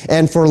fear,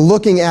 and for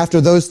looking after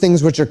those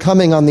things which are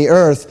coming on the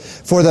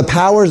earth. For the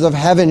powers of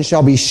heaven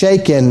shall be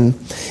shaken,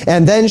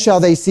 and then shall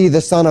they see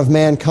the Son of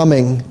Man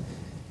coming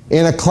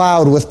in a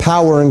cloud with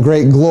power and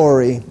great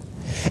glory.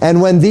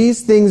 And when these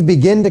things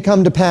begin to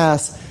come to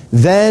pass,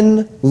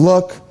 then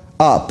look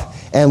up,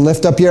 and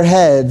lift up your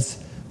heads,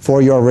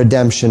 for your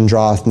redemption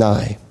draweth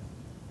nigh."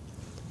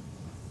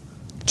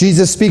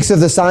 Jesus speaks of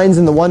the signs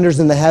and the wonders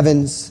in the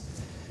heavens,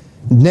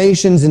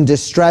 nations in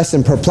distress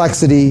and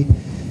perplexity,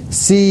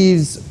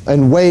 seas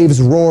and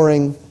waves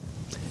roaring.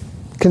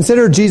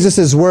 Consider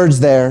Jesus' words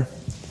there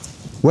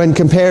when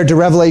compared to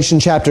Revelation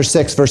chapter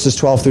 6, verses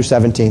 12 through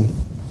 17.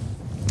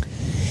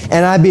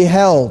 "And I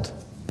beheld,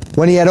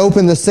 when he had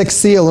opened the sixth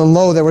seal, and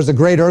lo, there was a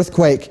great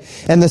earthquake,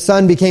 and the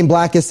sun became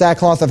black as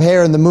sackcloth of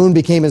hair, and the moon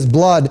became as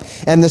blood,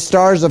 and the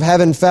stars of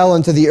heaven fell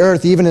into the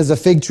earth, even as a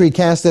fig tree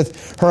casteth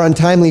her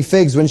untimely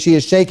figs when she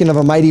is shaken of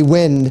a mighty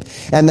wind.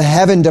 And the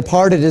heaven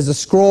departed as a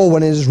scroll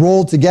when it is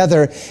rolled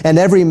together, and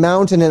every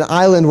mountain and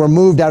island were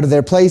moved out of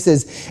their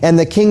places. And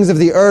the kings of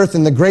the earth,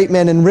 and the great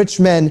men and rich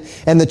men,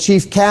 and the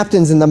chief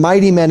captains, and the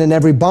mighty men, and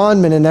every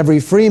bondman, and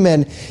every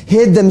freeman,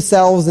 hid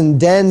themselves in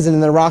dens and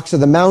in the rocks of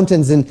the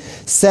mountains, and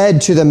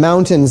said to the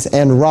mountains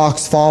and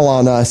rocks, fall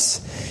on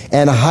us,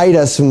 and hide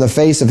us from the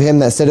face of him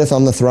that sitteth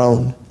on the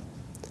throne,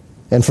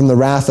 and from the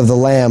wrath of the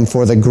Lamb,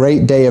 for the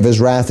great day of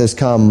his wrath is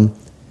come,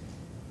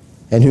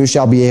 and who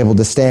shall be able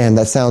to stand?"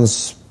 That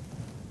sounds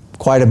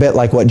quite a bit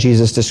like what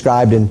Jesus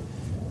described in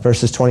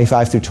verses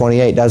 25 through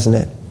 28, doesn't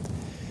it?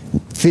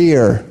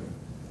 Fear,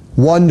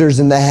 wonders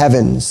in the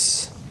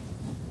heavens,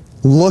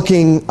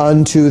 looking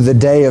unto the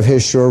day of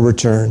his sure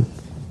return.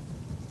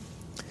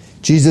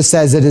 Jesus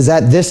says it is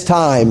at this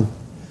time,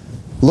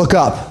 look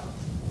up,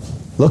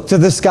 look to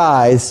the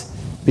skies,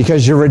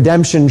 because your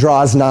redemption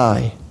draws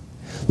nigh.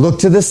 Look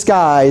to the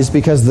skies,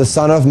 because the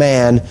Son of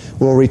Man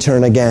will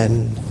return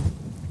again.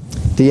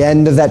 The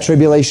end of that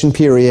tribulation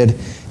period,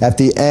 at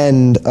the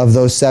end of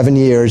those 7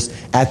 years,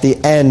 at the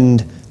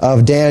end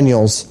of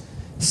Daniel's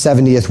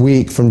 70th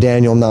week from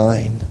Daniel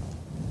 9.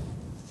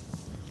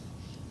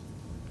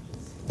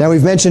 Now,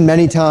 we've mentioned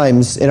many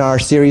times in our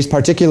series,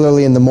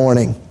 particularly in the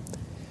morning,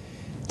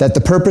 that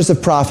the purpose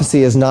of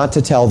prophecy is not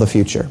to tell the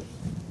future.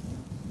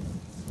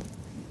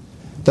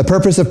 The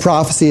purpose of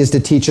prophecy is to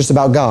teach us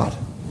about God.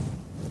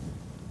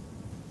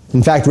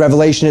 In fact,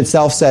 Revelation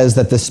itself says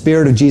that the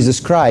Spirit of Jesus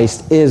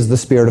Christ is the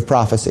spirit of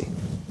prophecy.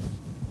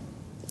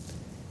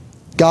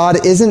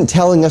 God isn't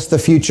telling us the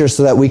future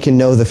so that we can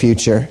know the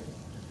future.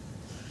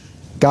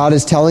 God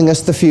is telling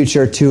us the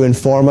future to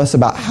inform us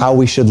about how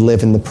we should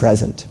live in the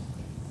present.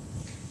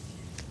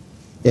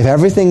 If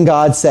everything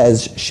God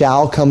says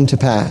shall come to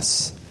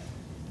pass,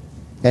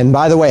 and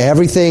by the way,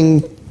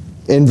 everything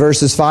in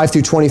verses 5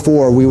 through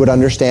 24 we would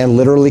understand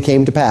literally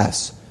came to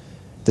pass.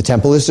 The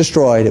temple is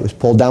destroyed. It was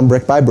pulled down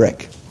brick by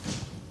brick.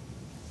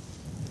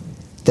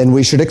 Then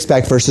we should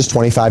expect verses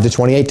 25 to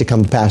 28 to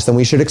come to pass. Then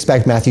we should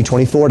expect Matthew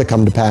 24 to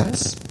come to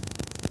pass.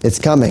 It's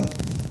coming.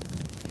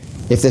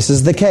 If this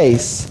is the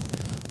case,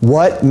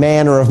 what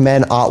manner of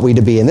men ought we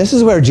to be? And this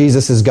is where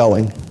Jesus is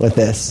going with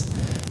this.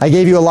 I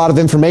gave you a lot of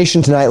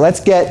information tonight.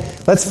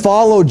 Let's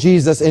follow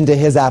Jesus into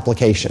his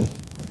application.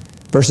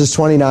 Verses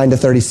 29 to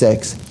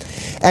 36.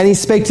 "And he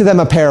spake to them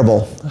a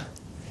parable."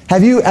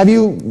 Have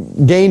you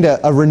gained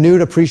a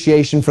renewed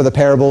appreciation for the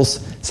parables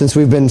since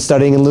we've been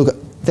studying in Luke?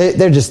 They've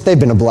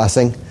been a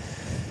blessing.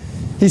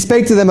 "He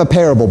spake to them a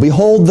parable.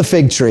 Behold the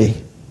fig tree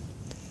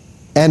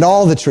and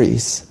all the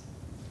trees.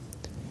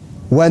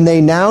 When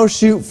they now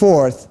shoot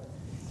forth,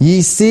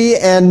 ye see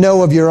and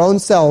know of your own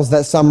selves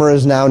that summer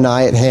is now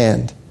nigh at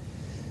hand.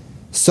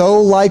 So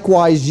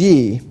likewise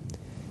ye,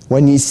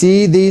 when ye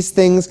see these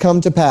things come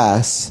to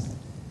pass,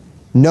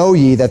 know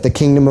ye that the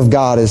kingdom of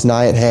God is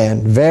nigh at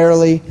hand.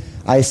 Verily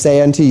I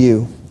say unto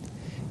you,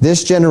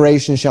 this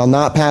generation shall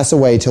not pass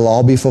away till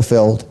all be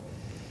fulfilled.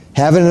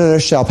 Heaven and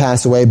earth shall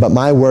pass away, but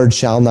my word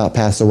shall not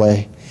pass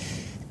away.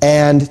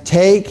 And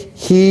take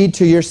heed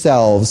to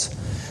yourselves,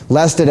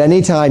 lest at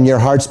any time your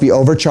hearts be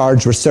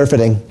overcharged with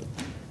surfeiting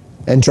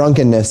and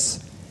drunkenness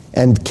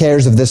and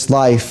cares of this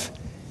life,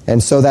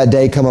 and so that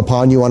day come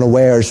upon you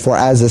unawares. For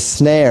as a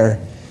snare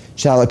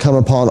shall it come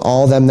upon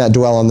all them that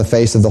dwell on the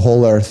face of the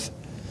whole earth.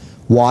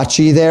 Watch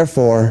ye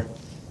therefore,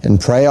 and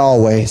pray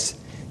always,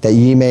 that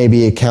ye may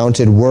be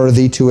accounted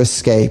worthy to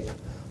escape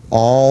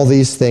all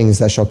these things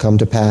that shall come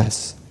to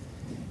pass,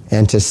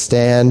 and to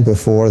stand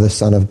before the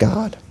Son of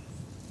God.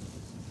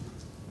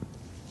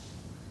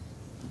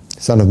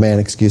 Son of Man,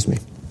 excuse me.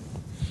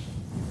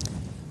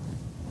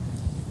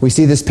 We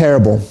see this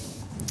parable.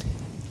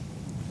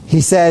 He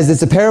says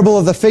it's a parable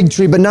of the fig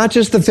tree, but not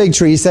just the fig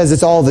tree. He says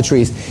it's all the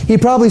trees. He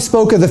probably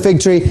spoke of the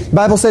fig tree. The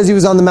Bible says he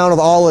was on the Mount of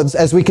Olives.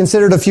 As we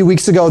considered a few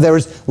weeks ago, there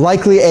was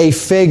likely a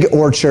fig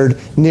orchard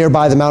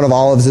nearby the Mount of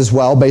Olives as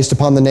well, based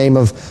upon the name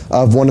of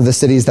one of the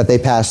cities that they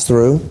passed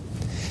through.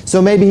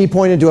 So maybe he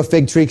pointed to a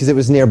fig tree because it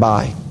was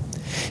nearby.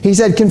 He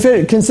said,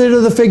 consider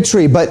the fig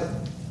tree, but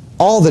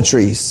all the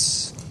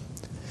trees.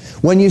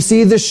 When you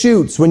see the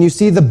shoots, when you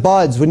see the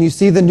buds, when you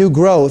see the new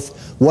growth,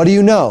 what do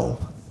you know?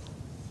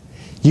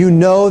 You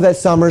know that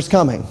summer's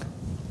coming.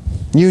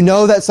 You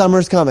know that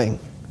summer's coming.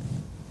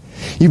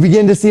 You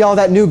begin to see all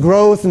that new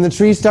growth and the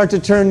trees start to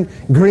turn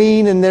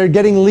green and they're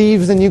getting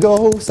leaves and you go,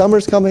 oh,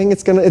 summer's coming,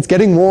 it's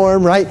getting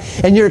warm, right?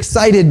 And you're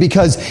excited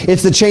because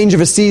it's the change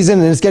of a season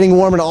and it's getting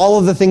warm and all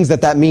of the things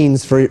that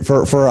means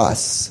for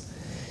us.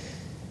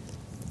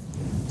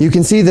 You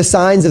can see the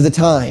signs of the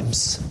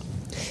times.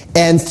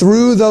 And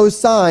through those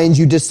signs,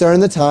 you discern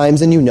the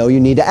times and you know you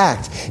need to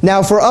act.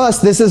 Now for us,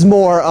 this is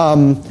more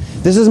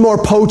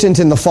potent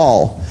in the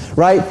fall,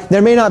 right?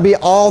 There may not be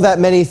all that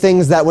many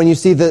things that when you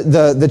see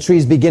the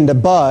trees begin to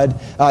bud,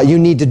 you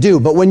need to do.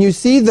 But when you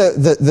see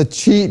the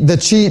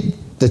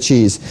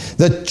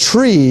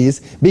trees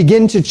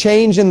begin to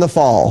change in the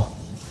fall,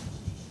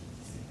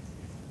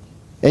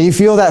 and you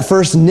feel that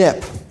first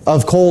nip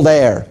of cold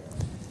air,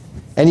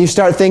 and you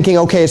start thinking,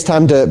 okay, it's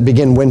time to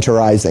begin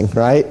winterizing,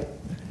 right?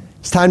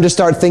 It's time to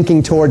start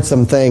thinking towards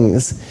some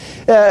things.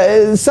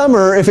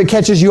 Summer, if it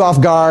catches you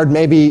off guard,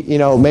 maybe you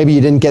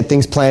didn't get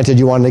things planted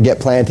you wanted to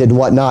get planted and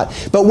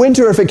whatnot. But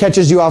winter, if it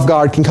catches you off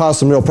guard, can cause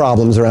some real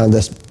problems around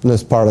this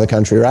part of the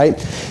country, right?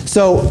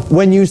 So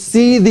when you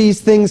see these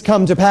things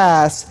come to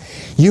pass,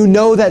 you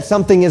know that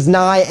something is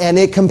nigh and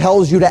it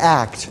compels you to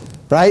act,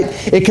 right?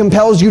 It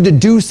compels you to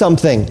do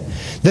something.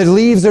 The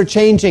leaves are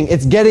changing.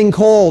 It's getting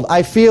cold.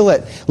 I feel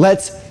it.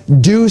 Let's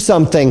do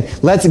something.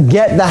 Let's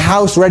get the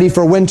house ready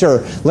for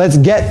winter. Let's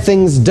get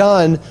things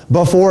done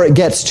before it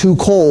gets too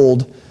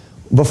cold,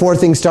 before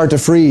things start to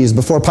freeze,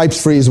 before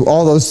pipes freeze,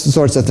 all those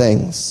sorts of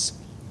things.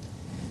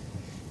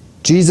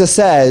 Jesus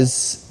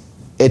says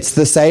it's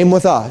the same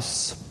with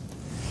us.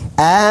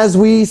 As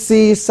we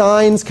see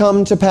signs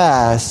come to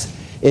pass,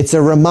 it's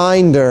a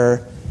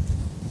reminder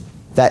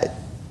that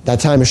that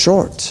time is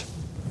short.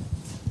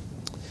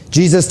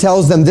 Jesus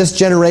tells them, this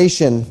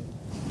generation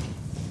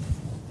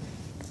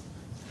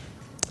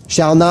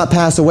shall not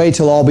pass away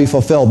till all be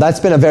fulfilled. That's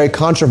been a very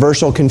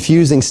controversial,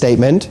 confusing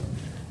statement.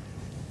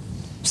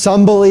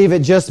 Some believe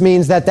it just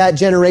means that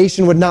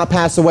generation would not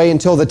pass away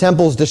until the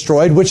temple's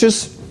destroyed, which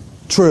is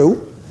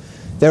true.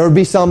 There would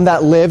be some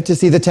that lived to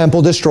see the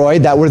temple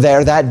destroyed that were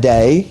there that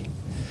day.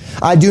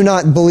 I do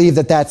not believe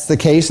that that's the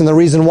case, and the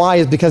reason why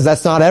is because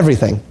that's not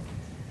everything.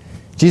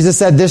 Jesus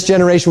said this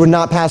generation would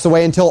not pass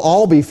away until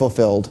all be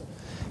fulfilled.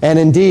 And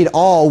indeed,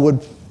 all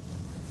would,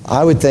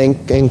 I would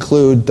think,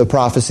 include the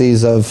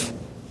prophecies of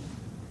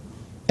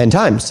end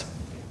times.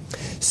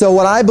 So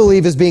what I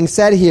believe is being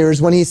said here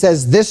is when he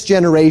says this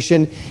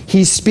generation,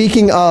 he's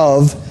speaking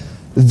of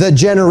the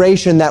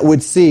generation that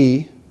would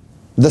see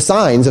the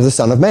signs of the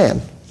Son of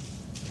Man.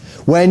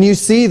 When you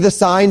see the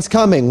signs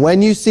coming,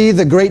 when you see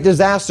the great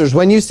disasters,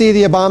 when you see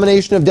the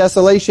abomination of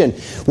desolation,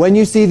 when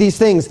you see these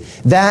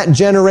things, that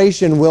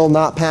generation will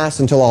not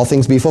pass until all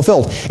things be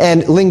fulfilled.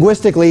 And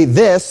linguistically,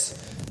 this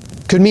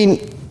could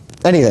mean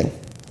anything.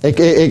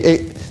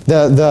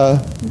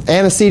 The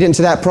antecedent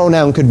to that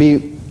pronoun could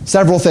be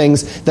several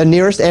things. The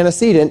nearest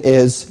antecedent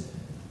is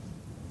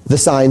the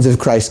signs of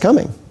Christ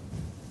coming,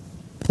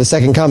 the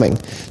second coming.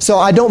 So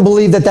I don't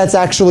believe that that's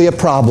actually a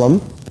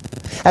problem.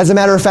 As a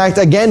matter of fact,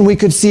 again, we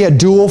could see a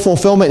dual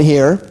fulfillment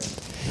here.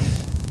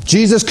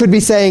 Jesus could be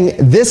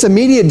saying this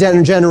immediate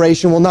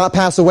generation will not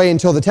pass away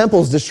until the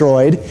temple is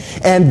destroyed,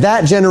 and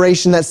that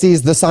generation that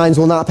sees the signs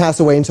will not pass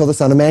away until the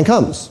Son of Man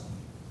comes.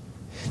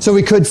 So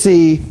we could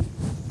see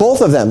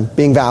both of them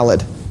being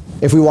valid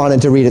if we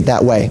wanted to read it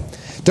that way.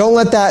 Don't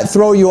let that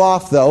throw you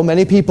off, though.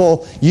 Many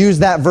people use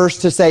that verse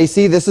to say,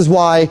 see, this is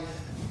why,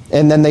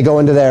 and then they go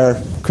into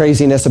their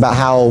craziness about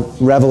how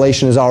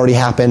Revelation has already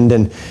happened,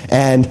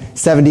 and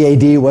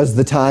 70 AD was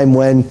the time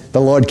when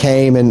the Lord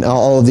came, and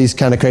all of these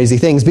kind of crazy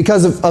things.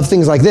 Because of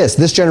things like this.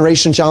 This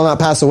generation shall not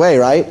pass away,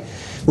 right?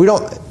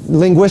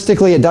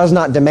 Linguistically, it does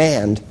not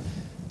demand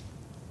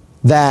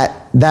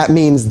that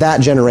means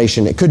that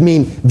generation. It could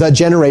mean the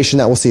generation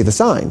that will see the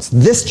signs.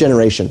 This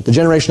generation, the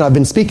generation I've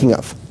been speaking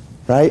of,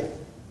 right?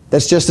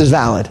 That's just as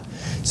valid.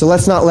 So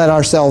let's not let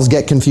ourselves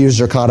get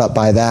confused or caught up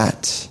by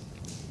that.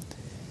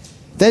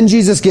 Then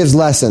Jesus gives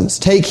lessons.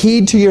 Take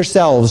heed to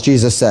yourselves,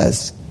 Jesus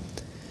says,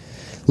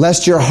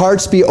 lest your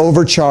hearts be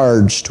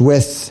overcharged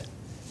with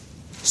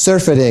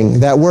surfeiting.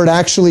 That word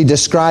actually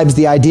describes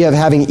the idea of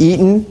having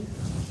eaten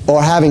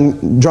or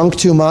having drunk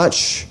too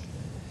much.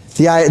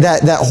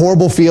 That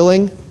horrible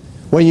feeling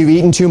when you've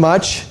eaten too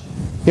much.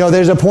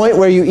 There's a point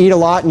where you eat a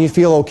lot and you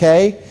feel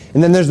okay.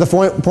 And then there's the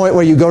point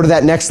where you go to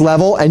that next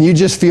level and you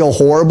just feel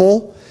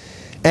horrible.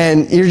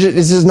 And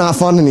it's just not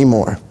fun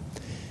anymore.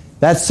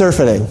 That's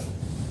surfeiting.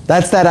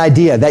 That's that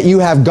idea that you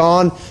have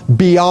gone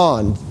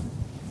beyond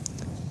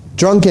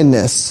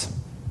drunkenness.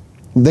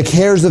 the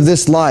cares of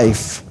this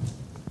life.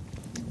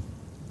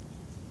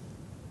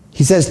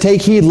 He says,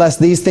 take heed lest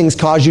these things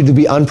cause you to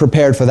be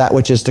unprepared for that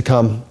which is to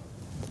come.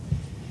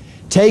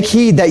 Take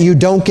heed that you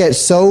don't get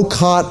so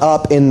caught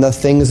up in the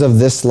things of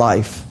this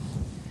life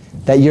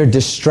that you're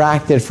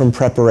distracted from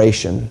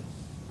preparation.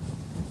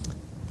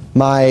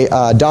 My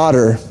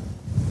daughter,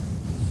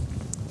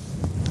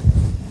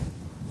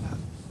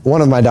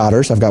 one of my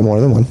daughters, I've got more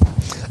than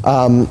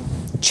one,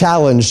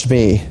 challenged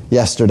me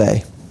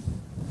yesterday.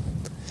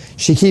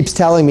 She keeps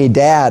telling me,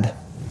 Dad,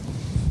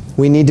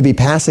 we need to be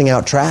passing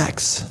out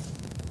tracts.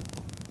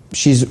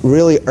 She's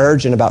really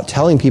urgent about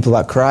telling people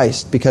about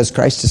Christ because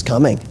Christ is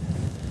coming.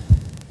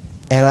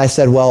 And I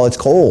said, well, it's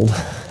cold.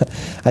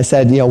 I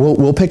said,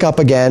 we'll pick up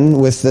again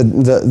with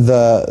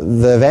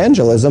the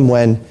evangelism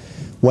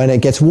when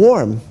it gets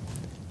warm.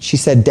 She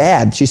said,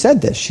 Dad,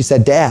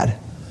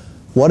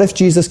 what if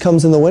Jesus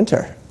comes in the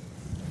winter?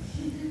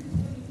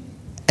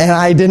 And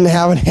I didn't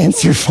have an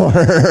answer for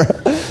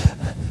her,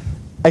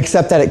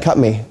 except that it cut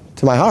me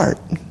to my heart.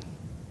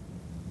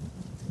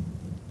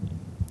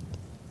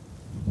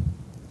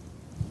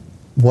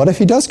 What if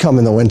he does come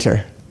in the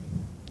winter?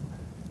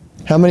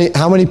 How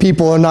many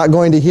people are not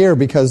going to hear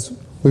because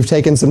we've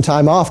taken some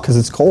time off because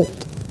it's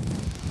cold?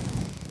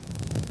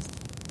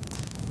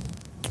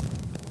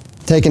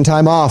 Taking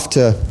time off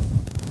to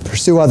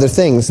pursue other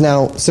things.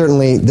 Now,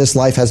 certainly this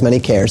life has many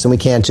cares, and we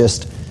can't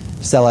just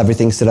sell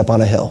everything, sit up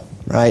on a hill,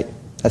 right?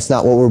 That's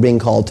not what we're being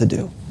called to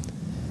do.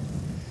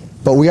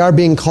 But we are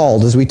being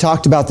called, as we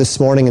talked about this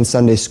morning in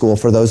Sunday school,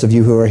 for those of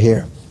you who are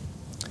here,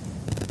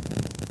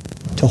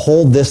 to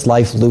hold this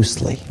life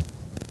loosely.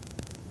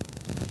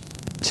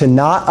 To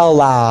not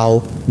allow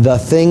the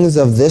things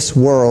of this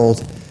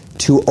world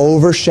to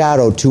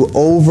overshadow, to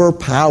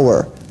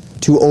overpower,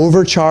 to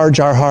overcharge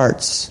our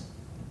hearts,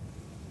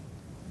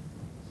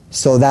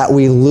 so that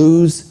we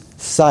lose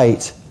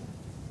sight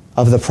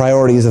of the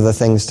priorities of the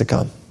things to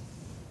come.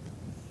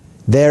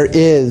 There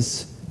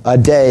is a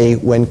day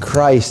when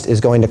Christ is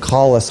going to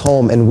call us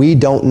home, and we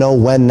don't know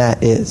when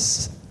that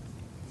is.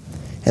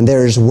 And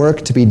there is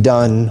work to be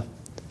done,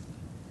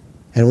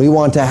 and we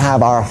want to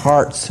have our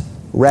hearts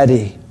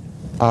ready,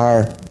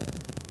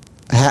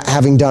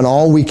 having done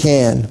all we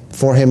can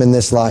for Him in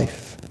this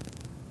life.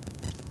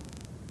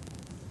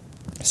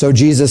 So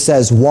Jesus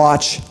says,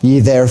 watch ye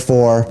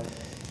therefore,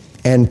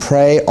 and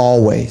pray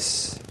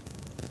always.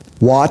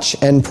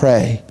 Watch and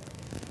pray.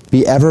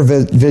 Be ever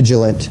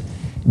vigilant,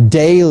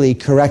 daily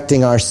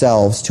correcting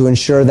ourselves to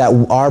ensure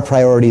that our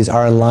priorities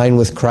are in line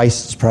with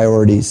Christ's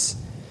priorities.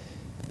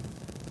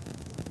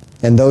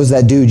 And those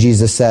that do,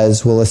 Jesus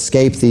says, will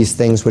escape these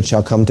things which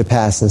shall come to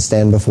pass and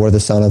stand before the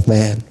Son of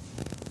Man.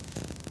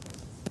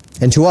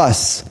 And to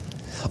us,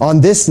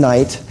 on this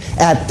night,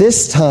 at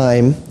this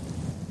time,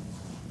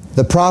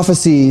 the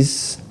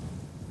prophecies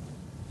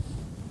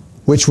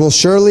which will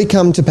surely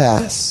come to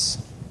pass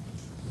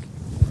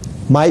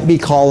might be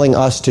calling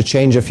us to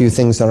change a few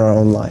things in our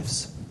own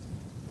lives.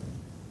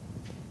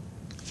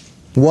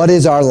 What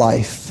is our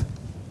life?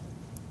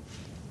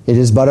 It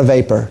is but a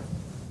vapor,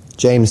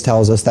 James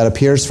tells us, that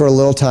appears for a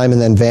little time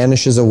and then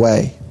vanishes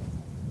away.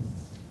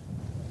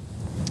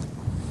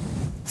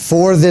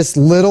 For this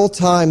little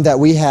time that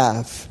we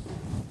have,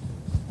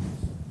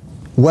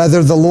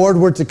 whether the Lord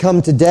were to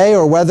come today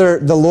or whether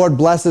the Lord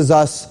blesses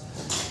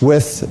us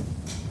with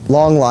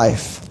long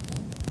life,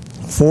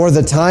 for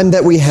the time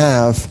that we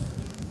have,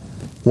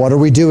 what are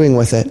we doing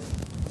with it?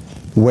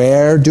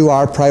 Where do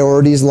our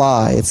priorities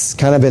lie? It's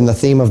kind of been the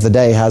theme of the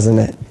day, hasn't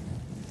it?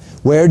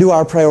 Where do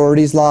our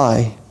priorities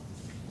lie?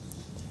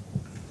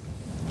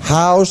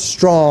 How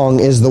strong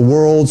is the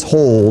world's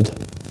hold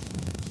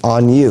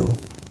on you?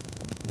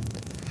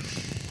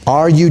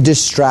 Are you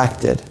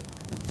distracted?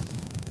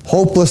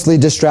 Hopelessly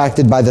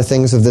distracted by the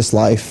things of this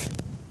life,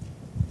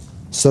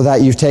 so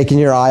that you've taken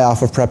your eye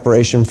off of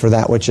preparation for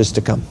that which is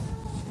to come?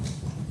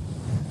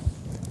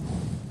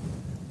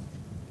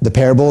 The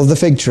parable of the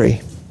fig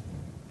tree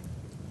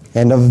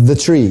and of the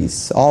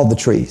trees, all the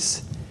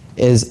trees,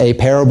 is a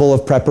parable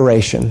of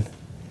preparation.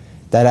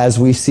 That as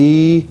we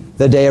see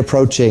the day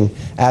approaching,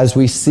 as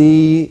we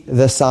see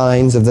the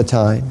signs of the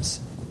times,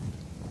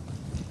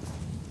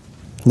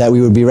 that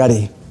we would be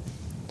ready.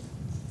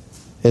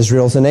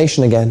 Israel's a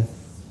nation again.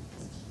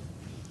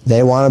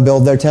 They want to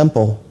build their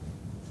temple.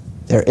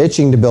 They're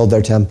itching to build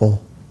their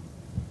temple.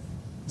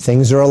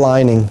 Things are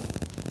aligning.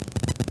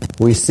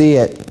 We see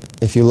it.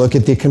 If you look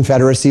at the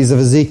confederacies of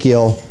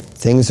Ezekiel,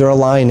 things are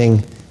aligning.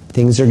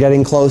 Things are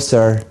getting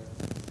closer.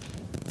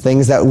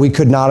 Things that we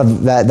could not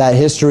have, that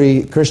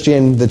history,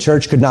 the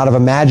church could not have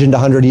imagined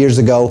 100 years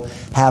ago,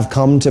 have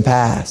come to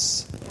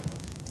pass.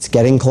 It's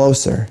getting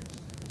closer.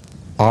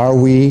 Are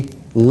we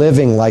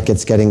living like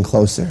it's getting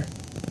closer?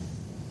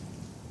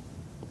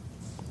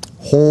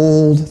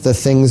 Hold the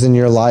things in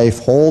your life,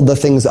 hold the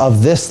things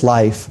of this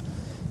life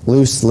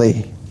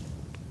loosely.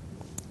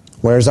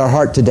 Where's our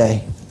heart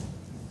today?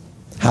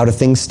 How do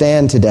things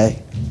stand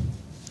today?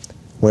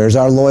 Where's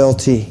our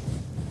loyalty?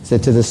 Is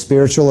it to the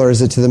spiritual or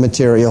is it to the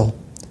material?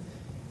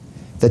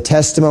 The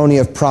testimony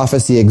of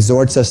prophecy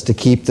exhorts us to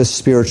keep the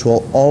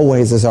spiritual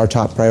always as our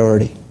top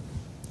priority.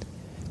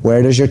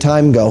 Where does your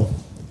time go?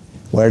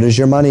 Where does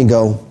your money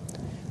go?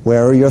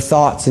 Where are your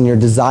thoughts and your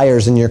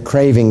desires and your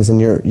cravings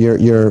and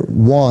your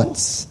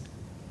wants?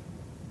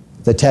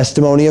 The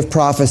testimony of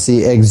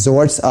prophecy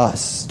exhorts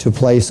us to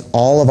place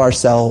all of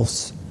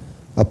ourselves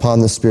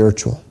upon the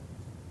spiritual.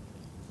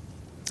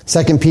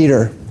 2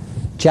 Peter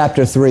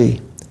chapter 3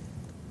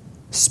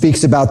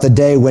 speaks about the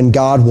day when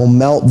God will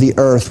melt the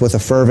earth with a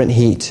fervent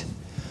heat.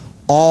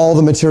 All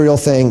the material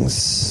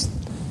things,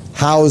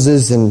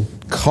 houses and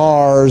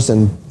cars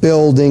and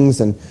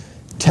buildings and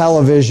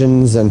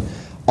televisions and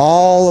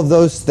all of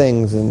those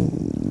things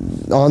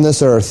and on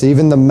this earth,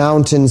 even the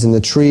mountains and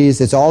the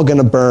trees, it's all going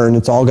to burn,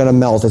 it's all going to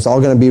melt, it's all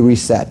going to be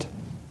reset.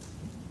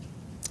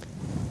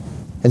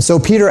 And so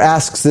Peter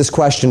asks this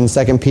question in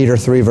 2 Peter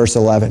 3 verse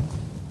 11.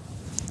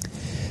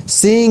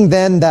 Seeing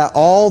then that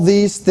all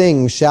these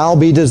things shall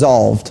be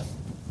dissolved,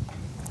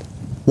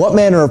 what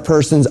manner of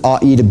persons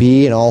ought ye to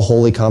be in all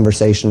holy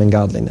conversation and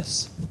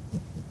godliness?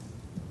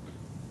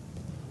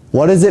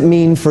 What does it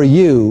mean for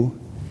you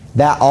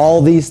that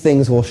all these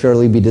things will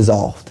surely be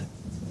dissolved?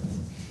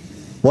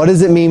 What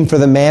does it mean for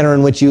the manner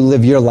in which you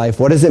live your life?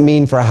 What does it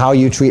mean for how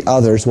you treat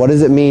others? What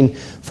does it mean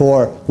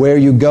for where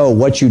you go,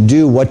 what you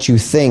do, what you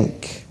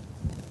think?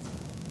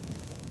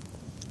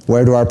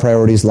 Where do our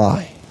priorities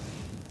lie?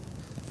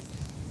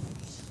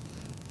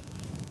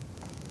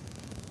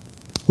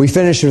 We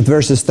finish with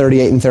verses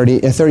 37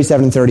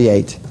 and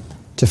 38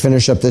 to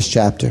finish up this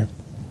chapter.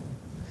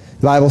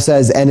 The Bible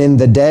says, and in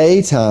the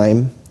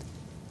daytime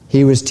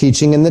he was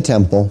teaching in the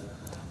temple,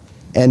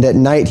 and at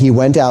night he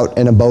went out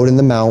and abode in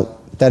the mount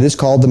that is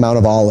called the Mount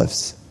of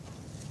Olives.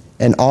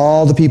 And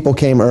all the people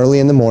came early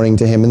in the morning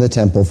to him in the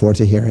temple for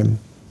to hear him.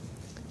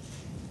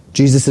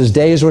 Jesus'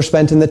 days were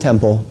spent in the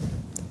temple.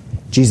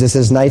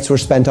 Jesus' nights were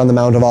spent on the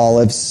Mount of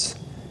Olives.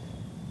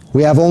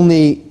 We have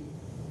only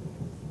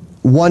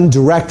one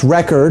direct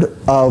record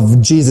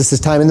of Jesus'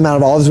 time in the Mount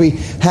of Olives. We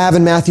have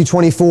in Matthew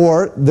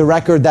 24 the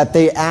record that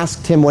they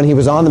asked him when he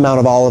was on the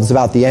Mount of Olives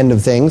about the end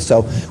of things.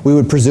 So we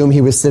would presume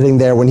he was sitting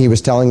there when he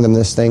was telling them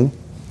this thing.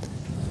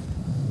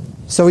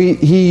 So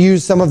he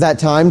used some of that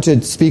time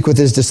to speak with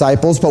his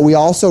disciples, but we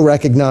also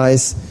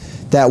recognize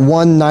that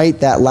one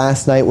night, that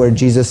last night where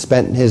Jesus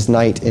spent his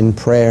night in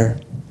prayer.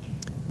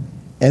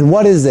 And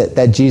what is it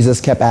that Jesus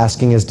kept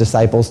asking his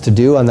disciples to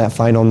do on that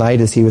final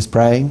night as he was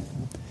praying?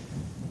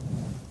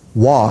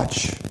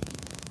 Watch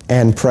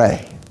and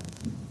pray.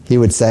 He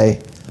would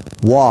say,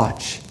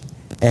 watch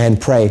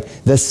and pray.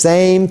 The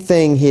same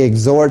thing he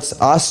exhorts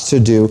us to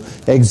do,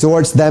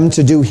 exhorts them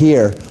to do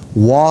here.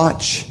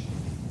 Watch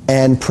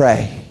and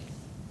pray.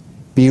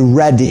 Be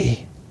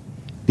ready.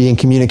 Be in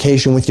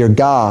communication with your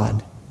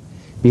God.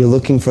 Be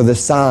looking for the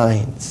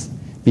signs.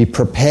 Be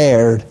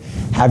prepared.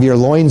 Have your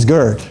loins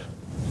girt.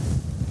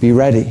 Be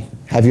ready.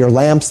 Have your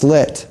lamps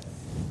lit.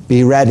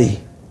 Be ready.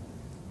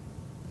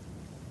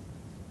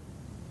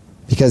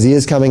 Because he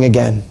is coming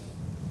again.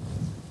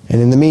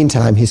 And in the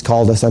meantime, he's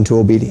called us unto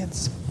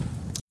obedience.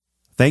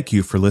 Thank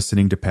you for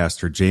listening to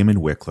Pastor Jamin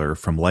Wickler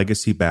from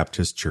Legacy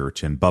Baptist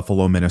Church in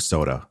Buffalo,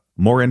 Minnesota.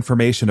 More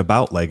information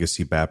about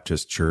Legacy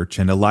Baptist Church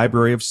and a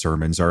library of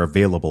sermons are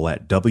available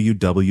at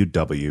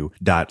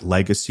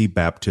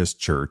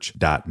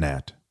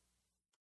www.legacybaptistchurch.net.